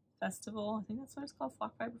Festival. I think that's what it's called,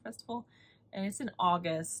 Flock Fiber Festival. And it's in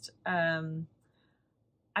August.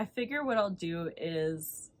 I figure what I'll do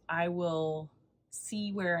is I will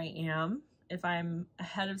see where I am. If I'm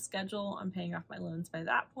ahead of schedule, I'm paying off my loans by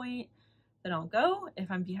that point, then I'll go.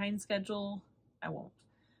 If I'm behind schedule, I won't.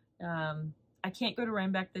 I can't go to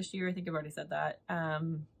Rhinebeck this year. I think I've already said that.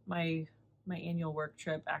 My annual work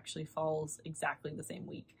trip actually falls exactly the same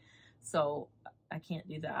week, so I can't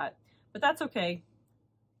do that, but that's okay.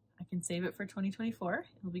 I can save it for 2024.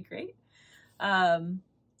 It'll be great.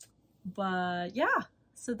 But yeah,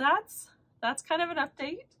 so that's kind of an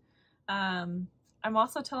update. I'm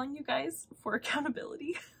also telling you guys for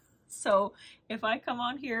accountability. So if I come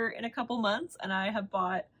on here in a couple months and I have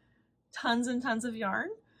bought tons and tons of yarn,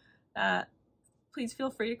 please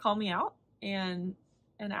feel free to call me out and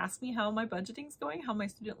ask me how my budgeting's going, how my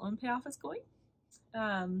student loan payoff is going.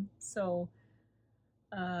 So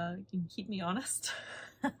you can keep me honest.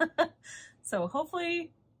 So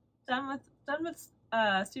hopefully done with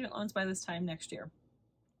student loans by this time next year.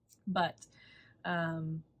 But I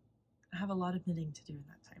have a lot of knitting to do in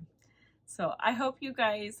that time. So I hope you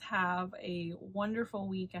guys have a wonderful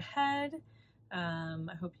week ahead.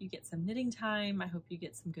 I hope you get some knitting time. I hope you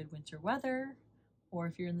get some good winter weather. Or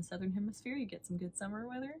if you're in the Southern Hemisphere, you get some good summer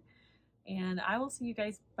weather. And I will see you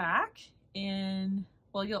guys back in,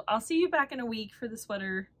 well, I'll see you back in a week for the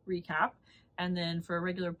sweater recap. And then for a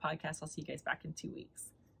regular podcast, I'll see you guys back in 2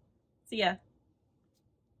 weeks. See ya.